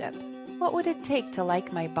relationship? What would it take to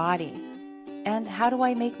like my body? And how do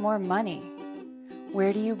I make more money?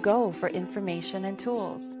 Where do you go for information and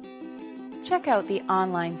tools? Check out the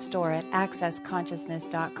online store at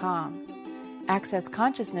accessconsciousness.com.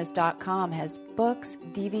 Accessconsciousness.com has books,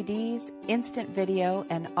 DVDs, instant video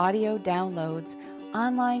and audio downloads,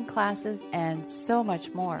 online classes, and so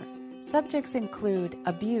much more. Subjects include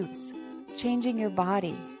abuse, changing your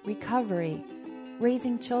body, recovery,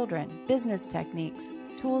 raising children, business techniques,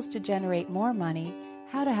 tools to generate more money,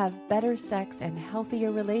 how to have better sex and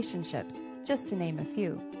healthier relationships, just to name a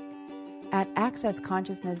few. At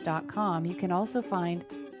accessconsciousness.com, you can also find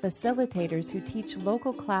facilitators who teach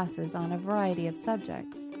local classes on a variety of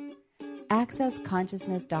subjects.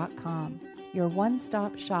 Accessconsciousness.com, your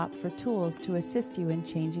one-stop shop for tools to assist you in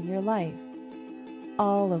changing your life.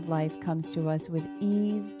 All of life comes to us with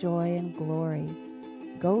ease, joy, and glory.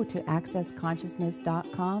 Go to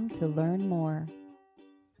accessconsciousness.com to learn more.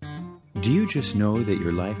 Do you just know that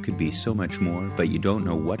your life could be so much more, but you don't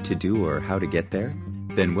know what to do or how to get there?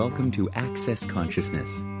 Then welcome to Access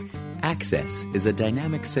Consciousness. Access is a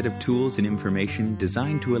dynamic set of tools and information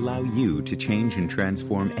designed to allow you to change and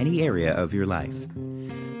transform any area of your life.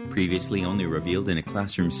 Previously only revealed in a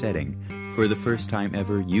classroom setting, for the first time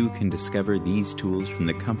ever, you can discover these tools from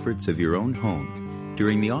the comforts of your own home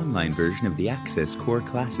during the online version of the Access Core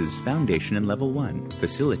Classes Foundation and Level 1,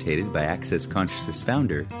 facilitated by Access Consciousness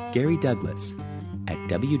founder Gary Douglas at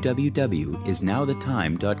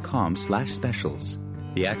www.isnowthetime.com/specials.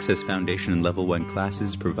 The Access Foundation and Level 1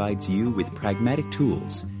 classes provides you with pragmatic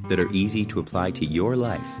tools that are easy to apply to your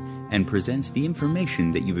life and presents the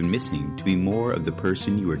information that you've been missing to be more of the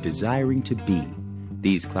person you are desiring to be.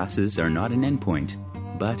 These classes are not an endpoint,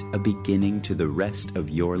 but a beginning to the rest of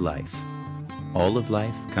your life. All of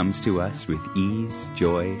life comes to us with ease,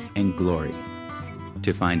 joy, and glory.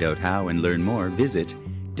 To find out how and learn more, visit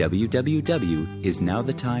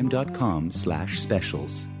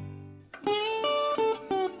www.isnowthetime.com/specials.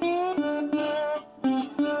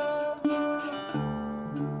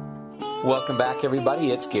 Welcome back,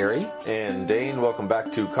 everybody. It's Gary. And Dane, welcome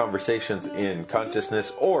back to Conversations in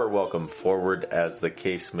Consciousness, or welcome forward, as the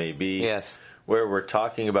case may be. Yes. Where we're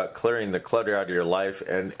talking about clearing the clutter out of your life.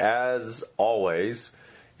 And as always,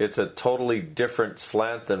 it's a totally different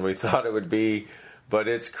slant than we thought it would be, but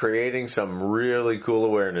it's creating some really cool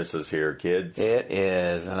awarenesses here, kids. It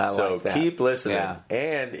is, and I like that. So keep listening. Yeah.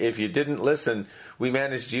 And if you didn't listen, we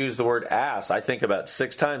managed to use the word ass, I think, about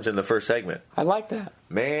 6 times in the first segment. I like that.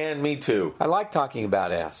 Man, me too. I like talking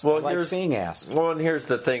about ass. Well, I like seeing ass. Well, and here's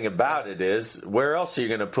the thing about it is, where else are you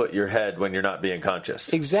going to put your head when you're not being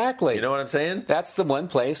conscious? Exactly. You know what I'm saying? That's the one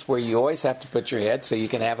place where you always have to put your head so you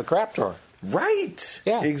can have a crap drawer. Right.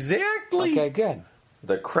 Yeah. Exactly. Okay, good.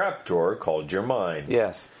 The crap drawer called your mind.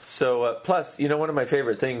 Yes. So, plus, you know, one of my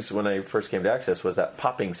favorite things when I first came to Access was that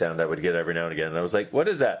popping sound I would get every now and again. And I was like, what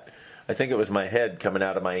is that? I think it was my head coming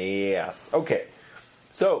out of my ass. Okay.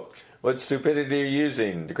 So, what stupidity are you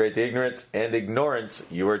using to create the ignorance and ignorance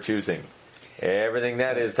you are choosing? Everything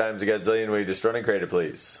that is times a godzillion. Will you just run and create it,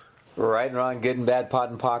 please? Right and wrong, good and bad, pot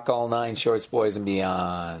and pock, all 9, shorts, boys, and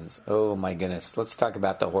beyonds. Oh, my goodness. Let's talk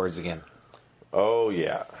about the hordes again. Oh,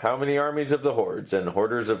 yeah. How many armies of the hordes and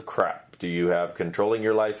hoarders of crap do you have controlling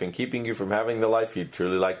your life and keeping you from having the life you'd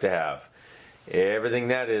truly like to have? Everything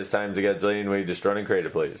that is times a godzillion. Will you just run and create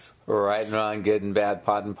it, please? Right and wrong, good and bad,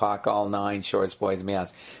 pot and pock, all 9, shorts, boys, and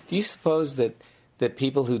beyonds. Do you suppose that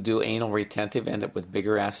people who do anal retentive end up with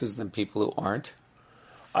bigger asses than people who aren't?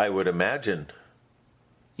 I would imagine.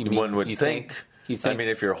 One would think. You think? I mean,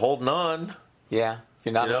 if you're holding on. Yeah, if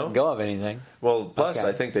you're not letting go of anything. Well, plus, Okay.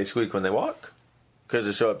 I think they squeak when they walk because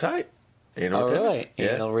they're so uptight. Anal retentive. Really?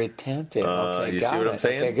 Yeah. Anal retentive. Okay, you got see what it. I'm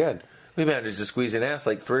saying? Okay, good. We managed to squeeze an ass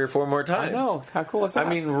like 3 or 4 more times. I know. How cool is that? I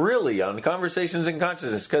mean, really, on Conversations in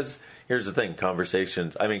Consciousness, because here's the thing,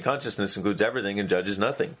 consciousness includes everything and judges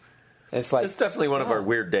nothing. It's like It's definitely one of our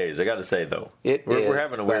weird days, I got to say, though. We're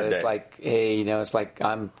having a weird but day. it's like, hey, it's like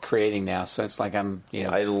I'm creating now, so it's like I'm,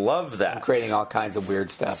 I love that. I'm creating all kinds of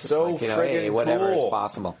weird stuff. So it's like, hey, friggin' whatever cool. is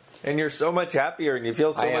possible. And you're so much happier and you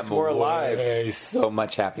feel so I much am more alive. So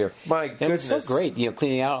much happier. My And it was so goodness. great,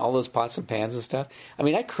 cleaning out all those pots and pans and stuff. I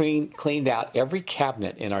mean, I cleaned out every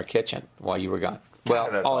cabinet in our kitchen while you were gone. Well,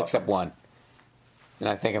 that's all awesome. except one. And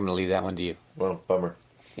I think I'm going to leave that one to you. Well, bummer.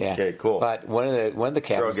 Yeah. Okay, cool. But one of the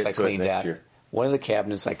cabinets get I to it cleaned next out. year. One of the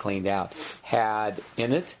cabinets I cleaned out had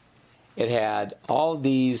in it. It had all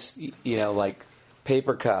these, like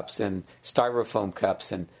paper cups and styrofoam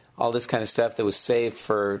cups and all this kind of stuff that was saved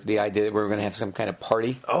for the idea that we were going to have some kind of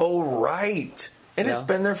party. Oh, right. And it's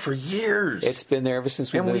been there for years. It's been there ever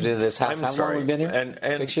since we And moved into this house. I'm How long sorry. have we been here?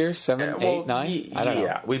 And 6 years? 7, 8, 9? I don't know.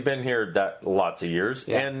 Yeah, we've been here lots of years.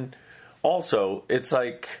 Yeah. And also, it's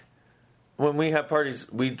like when we have parties,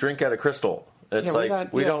 we drink out of crystal. It's Yeah,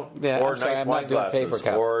 like we don't, yeah, or I'm sorry, nice I'm not wine doing paper glasses,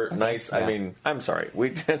 cups. or Okay, nice. yeah. I mean, I'm sorry.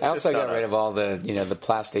 I also got rid of all the, the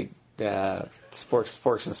plastic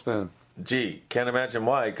forks and spoon. Gee, can't imagine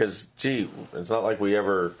why. Because it's not like we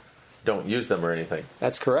ever don't use them or anything.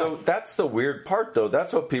 That's correct. So that's the weird part, though.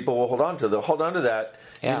 That's what people will hold on to. They'll hold on to that,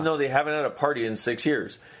 even though they haven't had a party in 6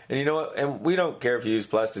 years. And you know what? And we don't care if you use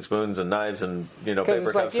plastic spoons and knives and paper Because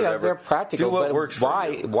it's like, cups or whatever. they're practical, Do what but works for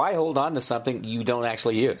you. why hold on to something you don't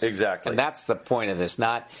actually use? Exactly. And that's the point of this.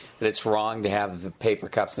 Not that it's wrong to have the paper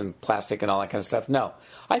cups and plastic and all that kind of stuff. No.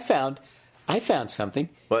 I found something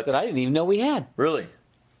that I didn't even know we had. Really?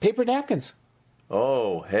 Paper napkins.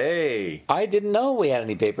 Oh, hey. I didn't know we had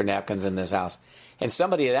any paper napkins in this house. And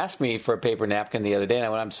somebody had asked me for a paper napkin the other day, and I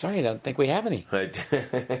went, I'm sorry, I don't think we have any. And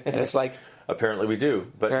it's like... Apparently we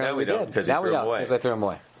do, but now we don't because now we threw don't them away. because I threw them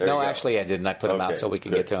away. There you No, go. actually I didn't. I put them out Okay, so we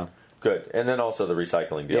could good. get to them. Good. And then also the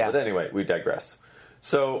recycling deal. Yeah. But anyway, we digress.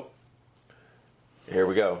 So, here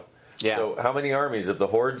we go. Yeah. So, how many armies of the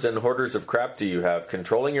hordes and hoarders of crap do you have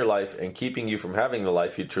controlling your life and keeping you from having the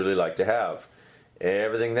life you'd truly like to have?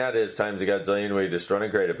 Everything that is times a godzillion way to destroy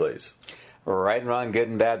and create it, please. Right and wrong, good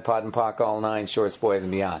and bad, pot and pock, all nine, shorts, boys,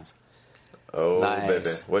 and beyonds. Oh, Nice.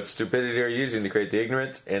 baby. What stupidity are you using to create the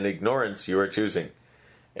ignorance and ignorance you are choosing?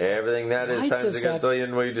 Everything that is Why times does a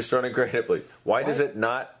godzillion way to destroy and create it, please. Why does it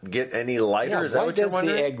not get any lighter? Is that why what you're does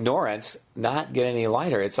wondering? the ignorance not get any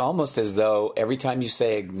lighter? It's almost as though every time you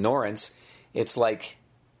say ignorance, it's like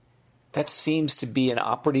that seems to be an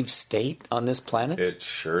operative state on this planet. It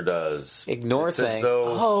sure does. Ignore It's as things.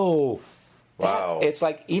 though- Wow. It's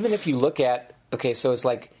like, even if you look at, okay, so it's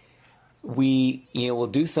like we'll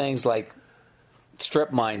do things like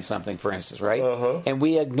strip mine something, for instance, right? And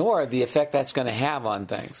we ignore the effect that's going to have on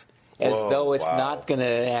things as though it's not going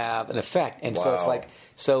to have an effect. And so it's like,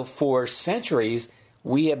 so for centuries,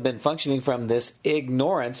 we have been functioning from this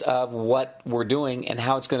ignorance of what we're doing and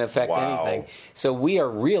how it's going to affect anything. So we are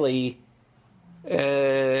really,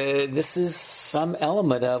 this is some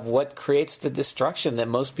element of what creates the destruction that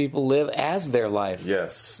most people live as their life.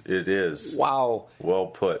 Yes, it is. Wow. Well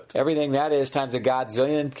put. Everything that is times a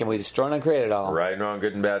godzillion, can we destroy and uncreate it all? Right and wrong,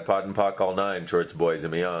 good and bad, pot and pock, all nine, shorts, boys,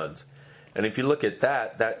 and beyonds. And if you look at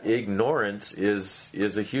that ignorance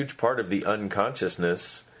is a huge part of the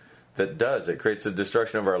unconsciousness that does. It creates the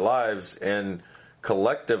destruction of our lives, and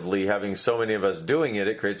collectively, having so many of us doing it,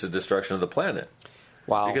 it creates a destruction of the planet.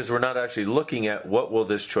 Wow. Because we're not actually looking at what will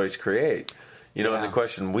this choice create. And the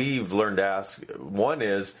question we've learned to ask, one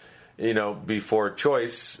is, before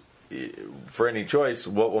choice, for any choice,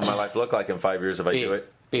 what will my life look like in 5 years if I do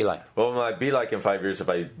it? Be like. What will I be like in 5 years if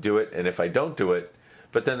I do it, and if I don't do it?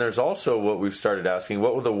 But then there's also what we've started asking,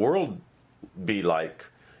 what will the world be like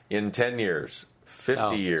in 10 years,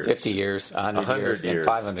 50 years? 50 years, 100 years, and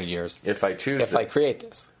 500 years. If I choose If I create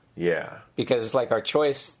this. Yeah. Because it's like our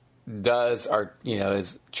choice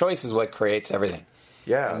choice is what creates everything.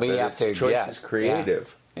 Yeah, and we have to choice is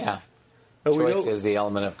creative. Yeah. No, we Choice don't- is the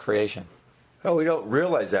element of creation. Oh, we don't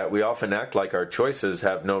realize that. We often act like our choices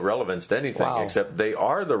have no relevance to anything, except they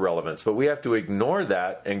are the relevance. But we have to ignore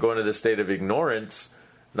that and go into the state of ignorance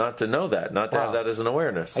not to know that, not to have that as an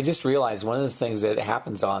awareness. I just realized one of the things that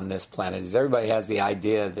happens on this planet is everybody has the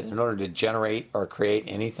idea that in order to generate or create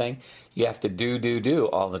anything, you have to do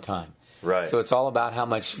all the time. Right. So it's all about how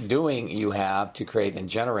much doing you have to create and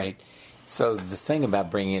generate. So the thing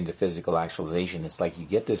about bringing into physical actualization, it's like you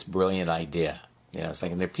get this brilliant idea. It's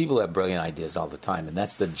like, and there are people who have brilliant ideas all the time, and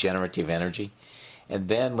that's the generative energy. And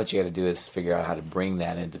then what you got to do is figure out how to bring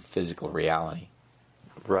that into physical reality.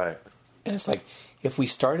 Right. And it's like, if we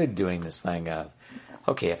started doing this thing of,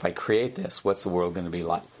 okay, if I create this, what's the world going to be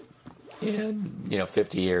like in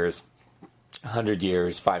 50 years, 100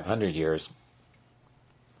 years, 500 years?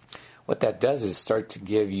 What that does is start to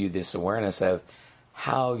give you this awareness of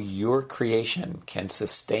how your creation can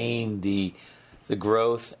sustain the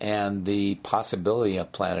growth and the possibility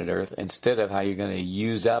of planet Earth, instead of how you're going to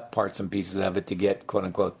use up parts and pieces of it to get, quote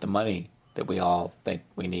unquote, the money that we all think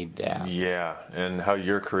we need to have. Yeah, and how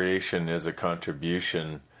your creation is a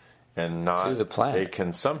contribution and not to the planet. a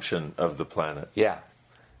consumption of the planet. Yeah.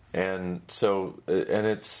 And so, and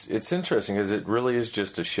it's interesting because it really is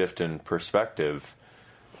just a shift in perspective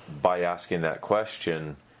by asking that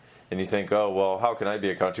question. And you think, oh, well, how can I be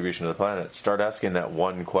a contribution to the planet? Start asking that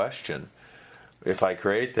one question. If I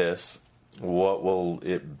create this, what will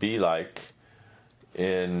it be like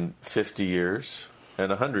in 50 years and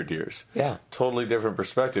 100 years? Yeah. Totally different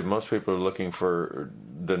perspective. Most people are looking for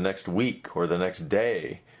the next week or the next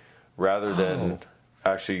day rather than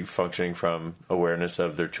actually functioning from awareness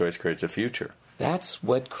of their choice creates a future. That's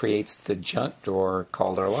what creates the junk drawer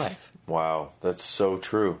called our life. Wow, that's so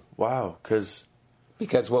true. Wow, because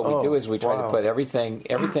what we do is we try to put everything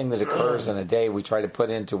that occurs in a day, we try to put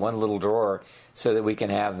into one little drawer so that we can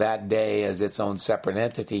have that day as its own separate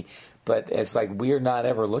entity. But it's like we're not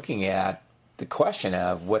ever looking at the question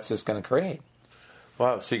of what's this going to create.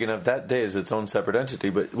 Wow, so you can have that day as its own separate entity.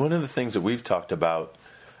 But one of the things that we've talked about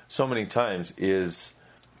so many times is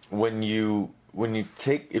when you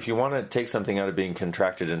take, if you want to take something out of being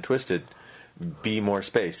contracted and twisted, be more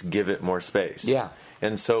space, give it more space. Yeah.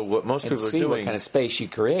 And so what most people are doing, what kind of space you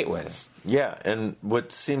create with it. Yeah, and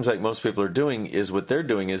what seems like most people are doing is what they're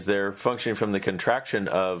doing is they're functioning from the contraction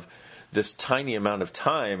of this tiny amount of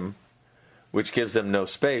time, which gives them no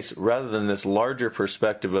space, rather than this larger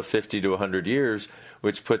perspective of 50 to 100 years,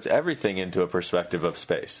 which puts everything into a perspective of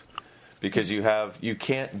space. Because you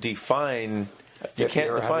can't define 50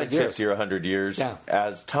 or 100 years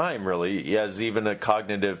as time, really, as even a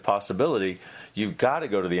cognitive possibility. You've got to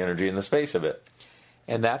go to the energy and the space of it.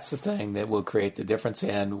 And that's the thing that will create the difference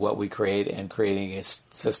in what we create and creating a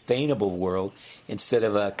sustainable world instead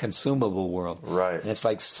of a consumable world. Right. And it's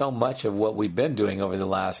like so much of what we've been doing over the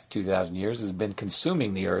last 2,000 years has been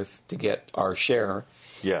consuming the earth to get our share.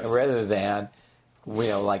 Yes. Rather than,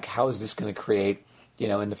 like, how is this going to create,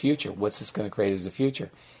 in the future? What's this going to create as the future?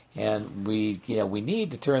 And we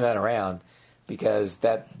need to turn that around, because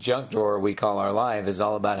that junk drawer we call our life is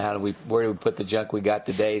all about where do we put the junk we got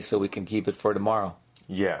today so we can keep it for tomorrow.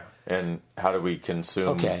 Yeah, and how do we consume?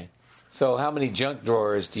 Okay, so how many junk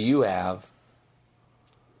drawers do you have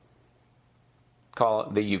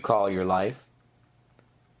that you call your life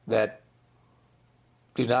that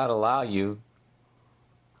do not allow you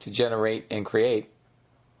to generate and create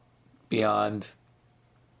beyond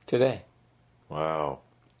today? Wow.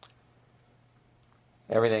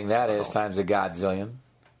 Everything that is times a godzillion.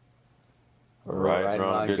 Right,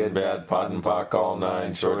 wrong, good and bad, pot and pock, all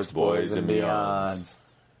nine, shorts, boys, and beyonds.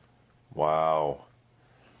 Wow.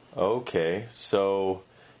 Okay, so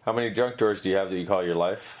how many junk drawers do you have that you call your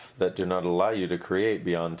life that do not allow you to create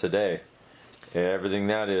beyond today? Everything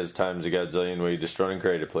that is times a godzillion, will you destroy and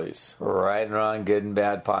create it, please? Right and wrong, good and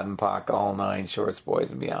bad, pot and pock, all nine, shorts,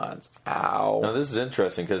 boys, and beyonds. Ow. Now this is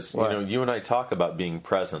interesting because you and I talk about being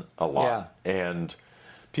present a lot, and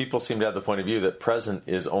people seem to have the point of view that present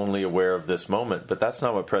is only aware of this moment, but that's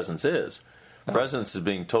not what presence is. No. Presence is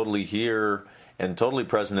being totally here and totally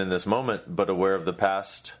present in this moment, but aware of the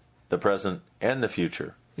past, the present, and the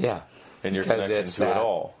future. Yeah. And your connection to it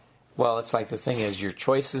all. Well, it's like the thing is, your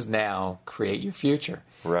choices now create your future.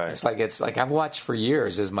 Right. It's like I've watched for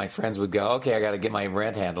years as my friends would go, okay, I got to get my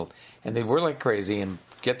rent handled. And they were like crazy and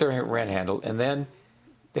get their rent handled, and then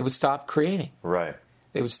they would stop creating. Right.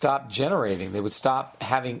 They would stop generating. They would stop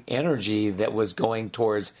having energy that was going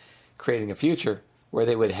towards creating a future where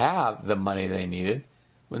they would have the money they needed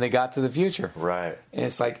when they got to the future. Right. And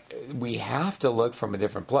it's like we have to look from a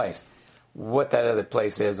different place. What that other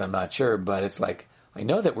place is, I'm not sure, but it's like I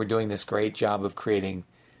know that we're doing this great job of creating,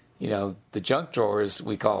 the junk drawers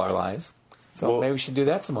we call our lives. So maybe we should do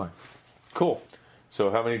that some more. Cool. So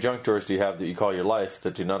how many junk drawers do you have that you call your life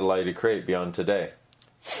that do not allow you to create beyond today?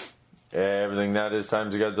 Everything that is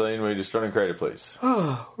times a godzillion, will you destroy and create it, please?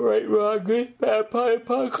 Right, wrong, good, bad, pie,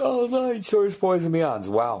 puck, all nine, shorts, boys, and beyonds.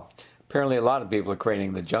 Wow. Apparently a lot of people are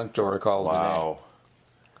creating the junk drawer called Wow. today.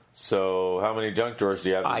 So how many junk drawers do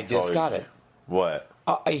you have? I just got it. What?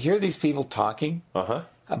 I hear these people talking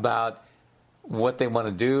about what they want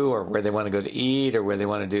to do or where they want to go to eat or where they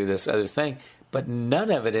want to do this other thing, but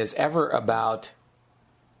none of it is ever about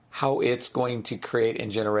how it's going to create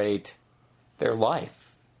and generate their life.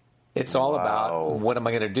 It's all about what am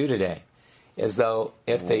I going to do today? As though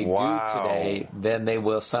if they do today, then they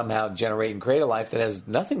will somehow generate and create a life that has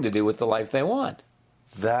nothing to do with the life they want.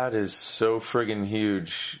 That is so friggin'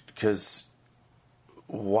 huge because,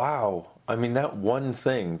 wow. I mean, that one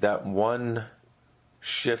thing, that one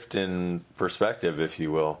shift in perspective, if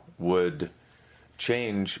you will, would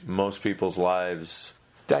change most people's lives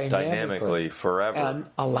dynamically forever. And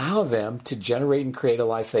allow them to generate and create a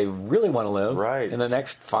life they really want to live in the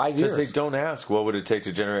next 5 years. Because they don't ask, what would it take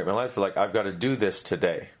to generate my life? They're like, I've got to do this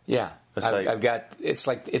today. Yeah. It's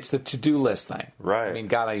the to-do list thing. Right. I mean,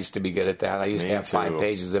 God, I used to be good at that. I used to have 5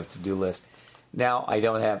 pages of to-do list. Now I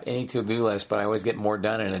don't have any to-do list, but I always get more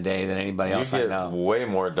done in a day than anybody else I know. You get way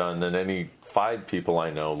more done than any 5 people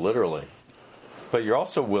I know, literally. But you're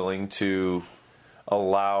also willing to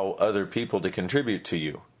allow other people to contribute to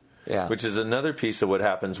you. Yeah. Which is another piece of what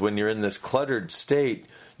happens when you're in this cluttered state.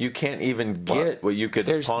 You can't even get what you could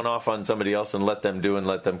pawn off on somebody else and let them do and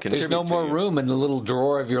let them contribute. There's no more room in the little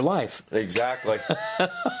drawer of your life. Exactly.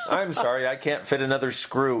 I'm sorry, I can't fit another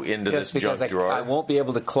screw into this junk drawer. I won't be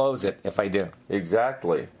able to close it if I do.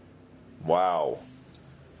 Exactly. Wow.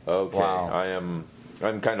 Okay. Wow.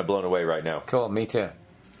 I'm kind of blown away right now. Cool, me too.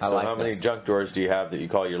 So how many junk drawers do you have that you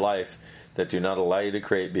call your life that do not allow you to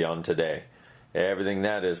create beyond today? Everything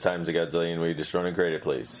that is times a godzillion, will you destroy and create it,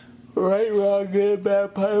 please? Right, wrong, good,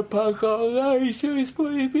 bad, pie, puck, all nine, shorts,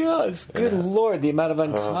 boys, and beyonds. Good Lord, the amount of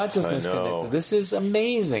unconsciousness connected. This is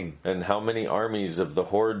amazing. And how many armies of the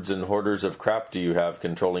hordes and hoarders of crap do you have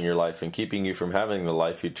controlling your life and keeping you from having the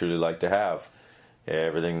life you truly like to have?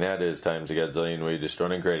 Everything that is times a godzillion, will you destroy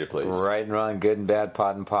and create it, please? Right and wrong, good and bad,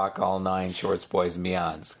 pot and pock, all nine, shorts, boys, and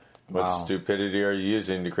beyonds. What stupidity are you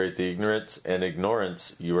using to create the ignorance and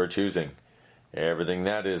ignorance you are choosing? Everything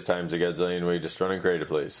that is times a godzillion, will you destroy and create it,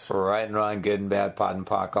 please? Right and wrong, good and bad, pot and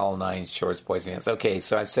pock, all nine, shorts, boys, and beyonds. Okay,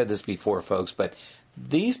 so I've said this before, folks, but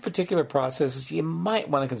these particular processes you might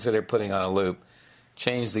want to consider putting on a loop.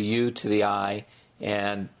 Change the U to the I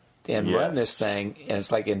and run this thing, and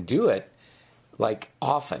it's like, and do it like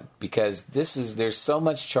often, because there's so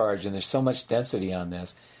much charge and there's so much density on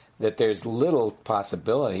this that there's little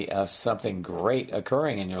possibility of something great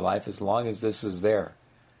occurring in your life as long as this is there.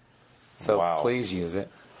 So please use it.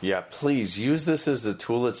 Yeah, please use this as the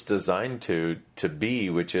tool it's designed to be,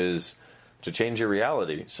 which is to change your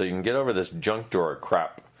reality so you can get over this junk drawer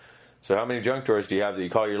crap. So how many junk drawers do you have that you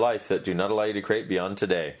call your life that do not allow you to create beyond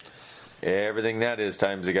today? Everything that is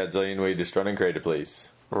times a godzillion way to destroy and create it, please.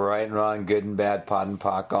 Right and wrong, good and bad, pot and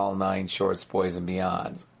pock, all nine, shorts, boys, and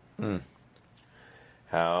beyonds.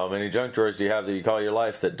 How many junk drawers do you have that you call your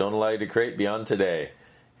life that don't allow you to create beyond today?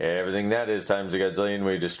 Everything that is times a godzillion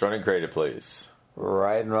way to destroy and create it, please.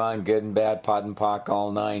 Right and wrong, good and bad, pot and pock,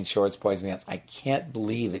 all nine, shorts, boys, and beyonds. I can't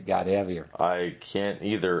believe it got heavier. I can't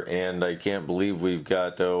either, and I can't believe we've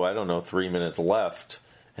got, 3 minutes left.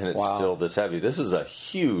 And it's still this heavy. This is a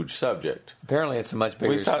huge subject. Apparently, it's a much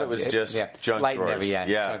bigger subject. We thought it was just junk light drawers.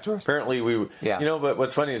 Heavy, junk drawers. Apparently, but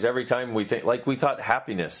what's funny is every time we think, like we thought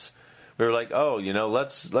happiness, we were like,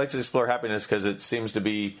 let's explore happiness because it seems to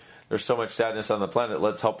be, there's so much sadness on the planet.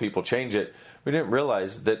 Let's help people change it. We didn't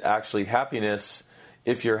realize that actually happiness,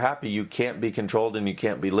 if you're happy, you can't be controlled and you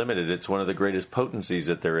can't be limited. It's one of the greatest potencies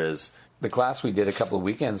that there is. The class we did a couple of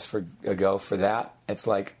weekends ago for that, it's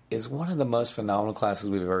like, is one of the most phenomenal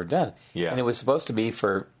classes we've ever done. Yeah. And it was supposed to be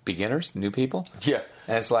for beginners, new people. Yeah.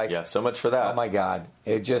 And it's like, so much for that. Oh my God.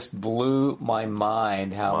 It just blew my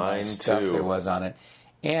mind how much stuff there was on it.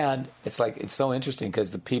 And it's like, it's so interesting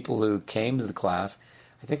because the people who came to the class,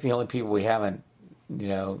 I think the only people we haven't,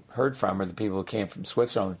 heard from are the people who came from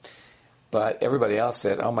Switzerland. But everybody else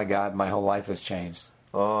said, oh my God, my whole life has changed.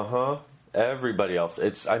 Everybody else.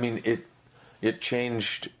 It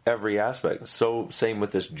changed every aspect. So same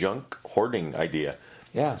with this junk hoarding idea.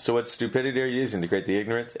 Yeah. So what stupidity are you using to create the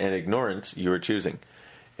ignorance and ignorance you are choosing?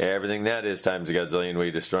 Everything that is times a godzillion way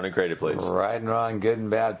to destroy and create it, please. Right and wrong, good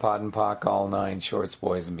and bad, pot and pock, all nine, shorts,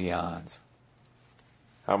 boys, and beyonds.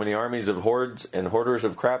 How many armies of hordes and hoarders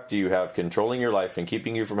of crap do you have controlling your life and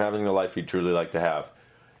keeping you from having the life you'd truly like to have?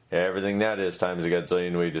 Everything that is times a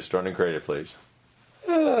godzillion way to destroy and create it, please.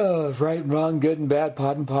 Right and wrong, good and bad,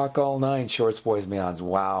 pot and pock, all nine, shorts, boys, and beyonds.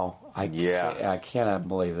 Wow. I cannot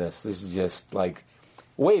believe this. This is just like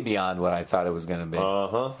way beyond what I thought it was going to be.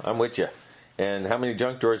 I'm with you. And how many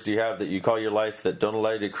junk drawers do you have that you call your life that don't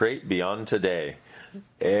allow you to create beyond today?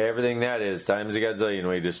 Everything that is times a godzillion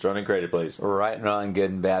way to destroy and create it, please. Right and wrong, good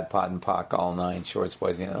and bad, pot and pock, all nine, shorts,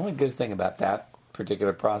 boys, and beyonds. The only good thing about that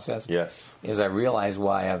particular process is I realize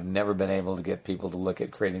why I've never been able to get people to look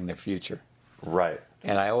at creating their future. Right.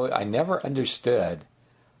 And I never understood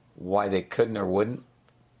why they couldn't or wouldn't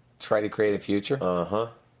try to create a future.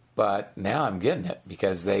 But now I'm getting it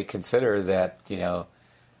because they consider that,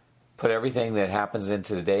 put everything that happens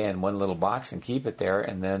into the day in one little box and keep it there,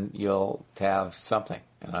 and then you'll have something.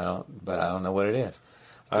 And I don't know what it is.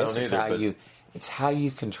 I don't either. It's how you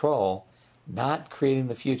control not creating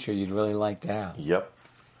the future you'd really like to have. Yep.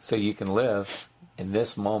 So you can live in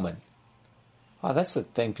this moment. Oh, that's the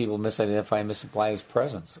thing people misidentify and misapply as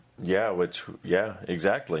presence. Yeah,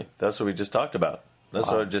 exactly. That's what we just talked about. That's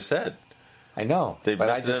what I just said. I know, but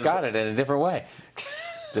I just got it in a different way.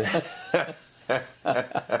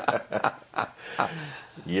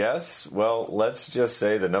 Yes, well, let's just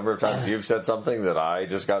say the number of times you've said something that I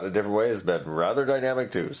just got in a different way has been rather dynamic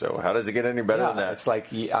too. So how does it get any better than that? It's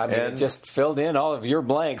like, it just filled in all of your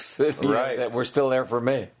blanks that were still there for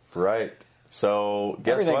me. Right. So,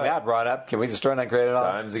 guess Everything what? Matt brought up, can we destroy and create it all?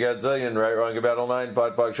 Times a godzillion, right, wrong, good, bad, all nine,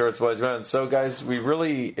 pot, pock, shorts, boys, men. So, guys, we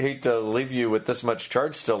really hate to leave you with this much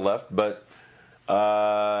charge still left, but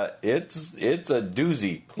it's a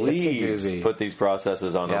doozy. Please put these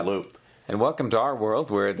processes on a loop. And welcome to our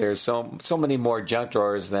world where there's so many more junk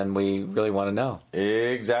drawers than we really want to know.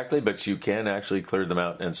 Exactly, but you can actually clear them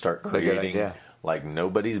out and start creating like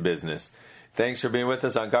nobody's business. Thanks for being with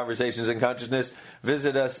us on Conversations in Consciousness.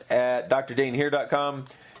 Visit us at drdanehere.com,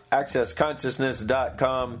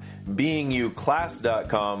 accessconsciousness.com,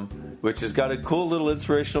 beingyouclass.com, which has got a cool little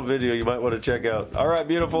inspirational video you might want to check out. All right,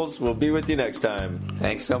 beautifuls, we'll be with you next time.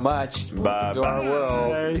 Thanks so much. Bye. Welcome to our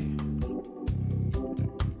world.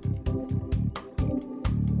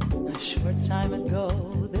 A short time ago,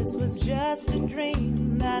 this was just a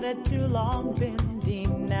dream that had too long been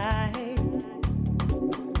denied.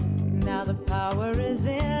 Now the power is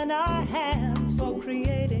in our hands for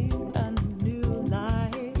creating a new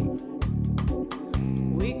life.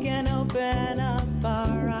 We can open up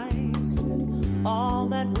our eyes to all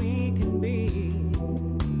that we can be.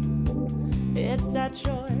 It's our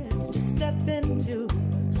choice to step into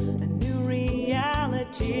a new reality.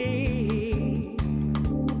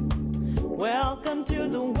 Welcome to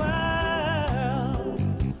the world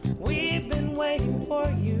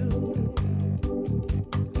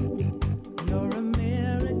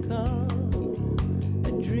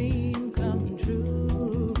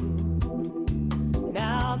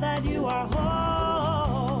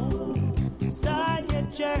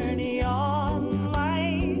journey all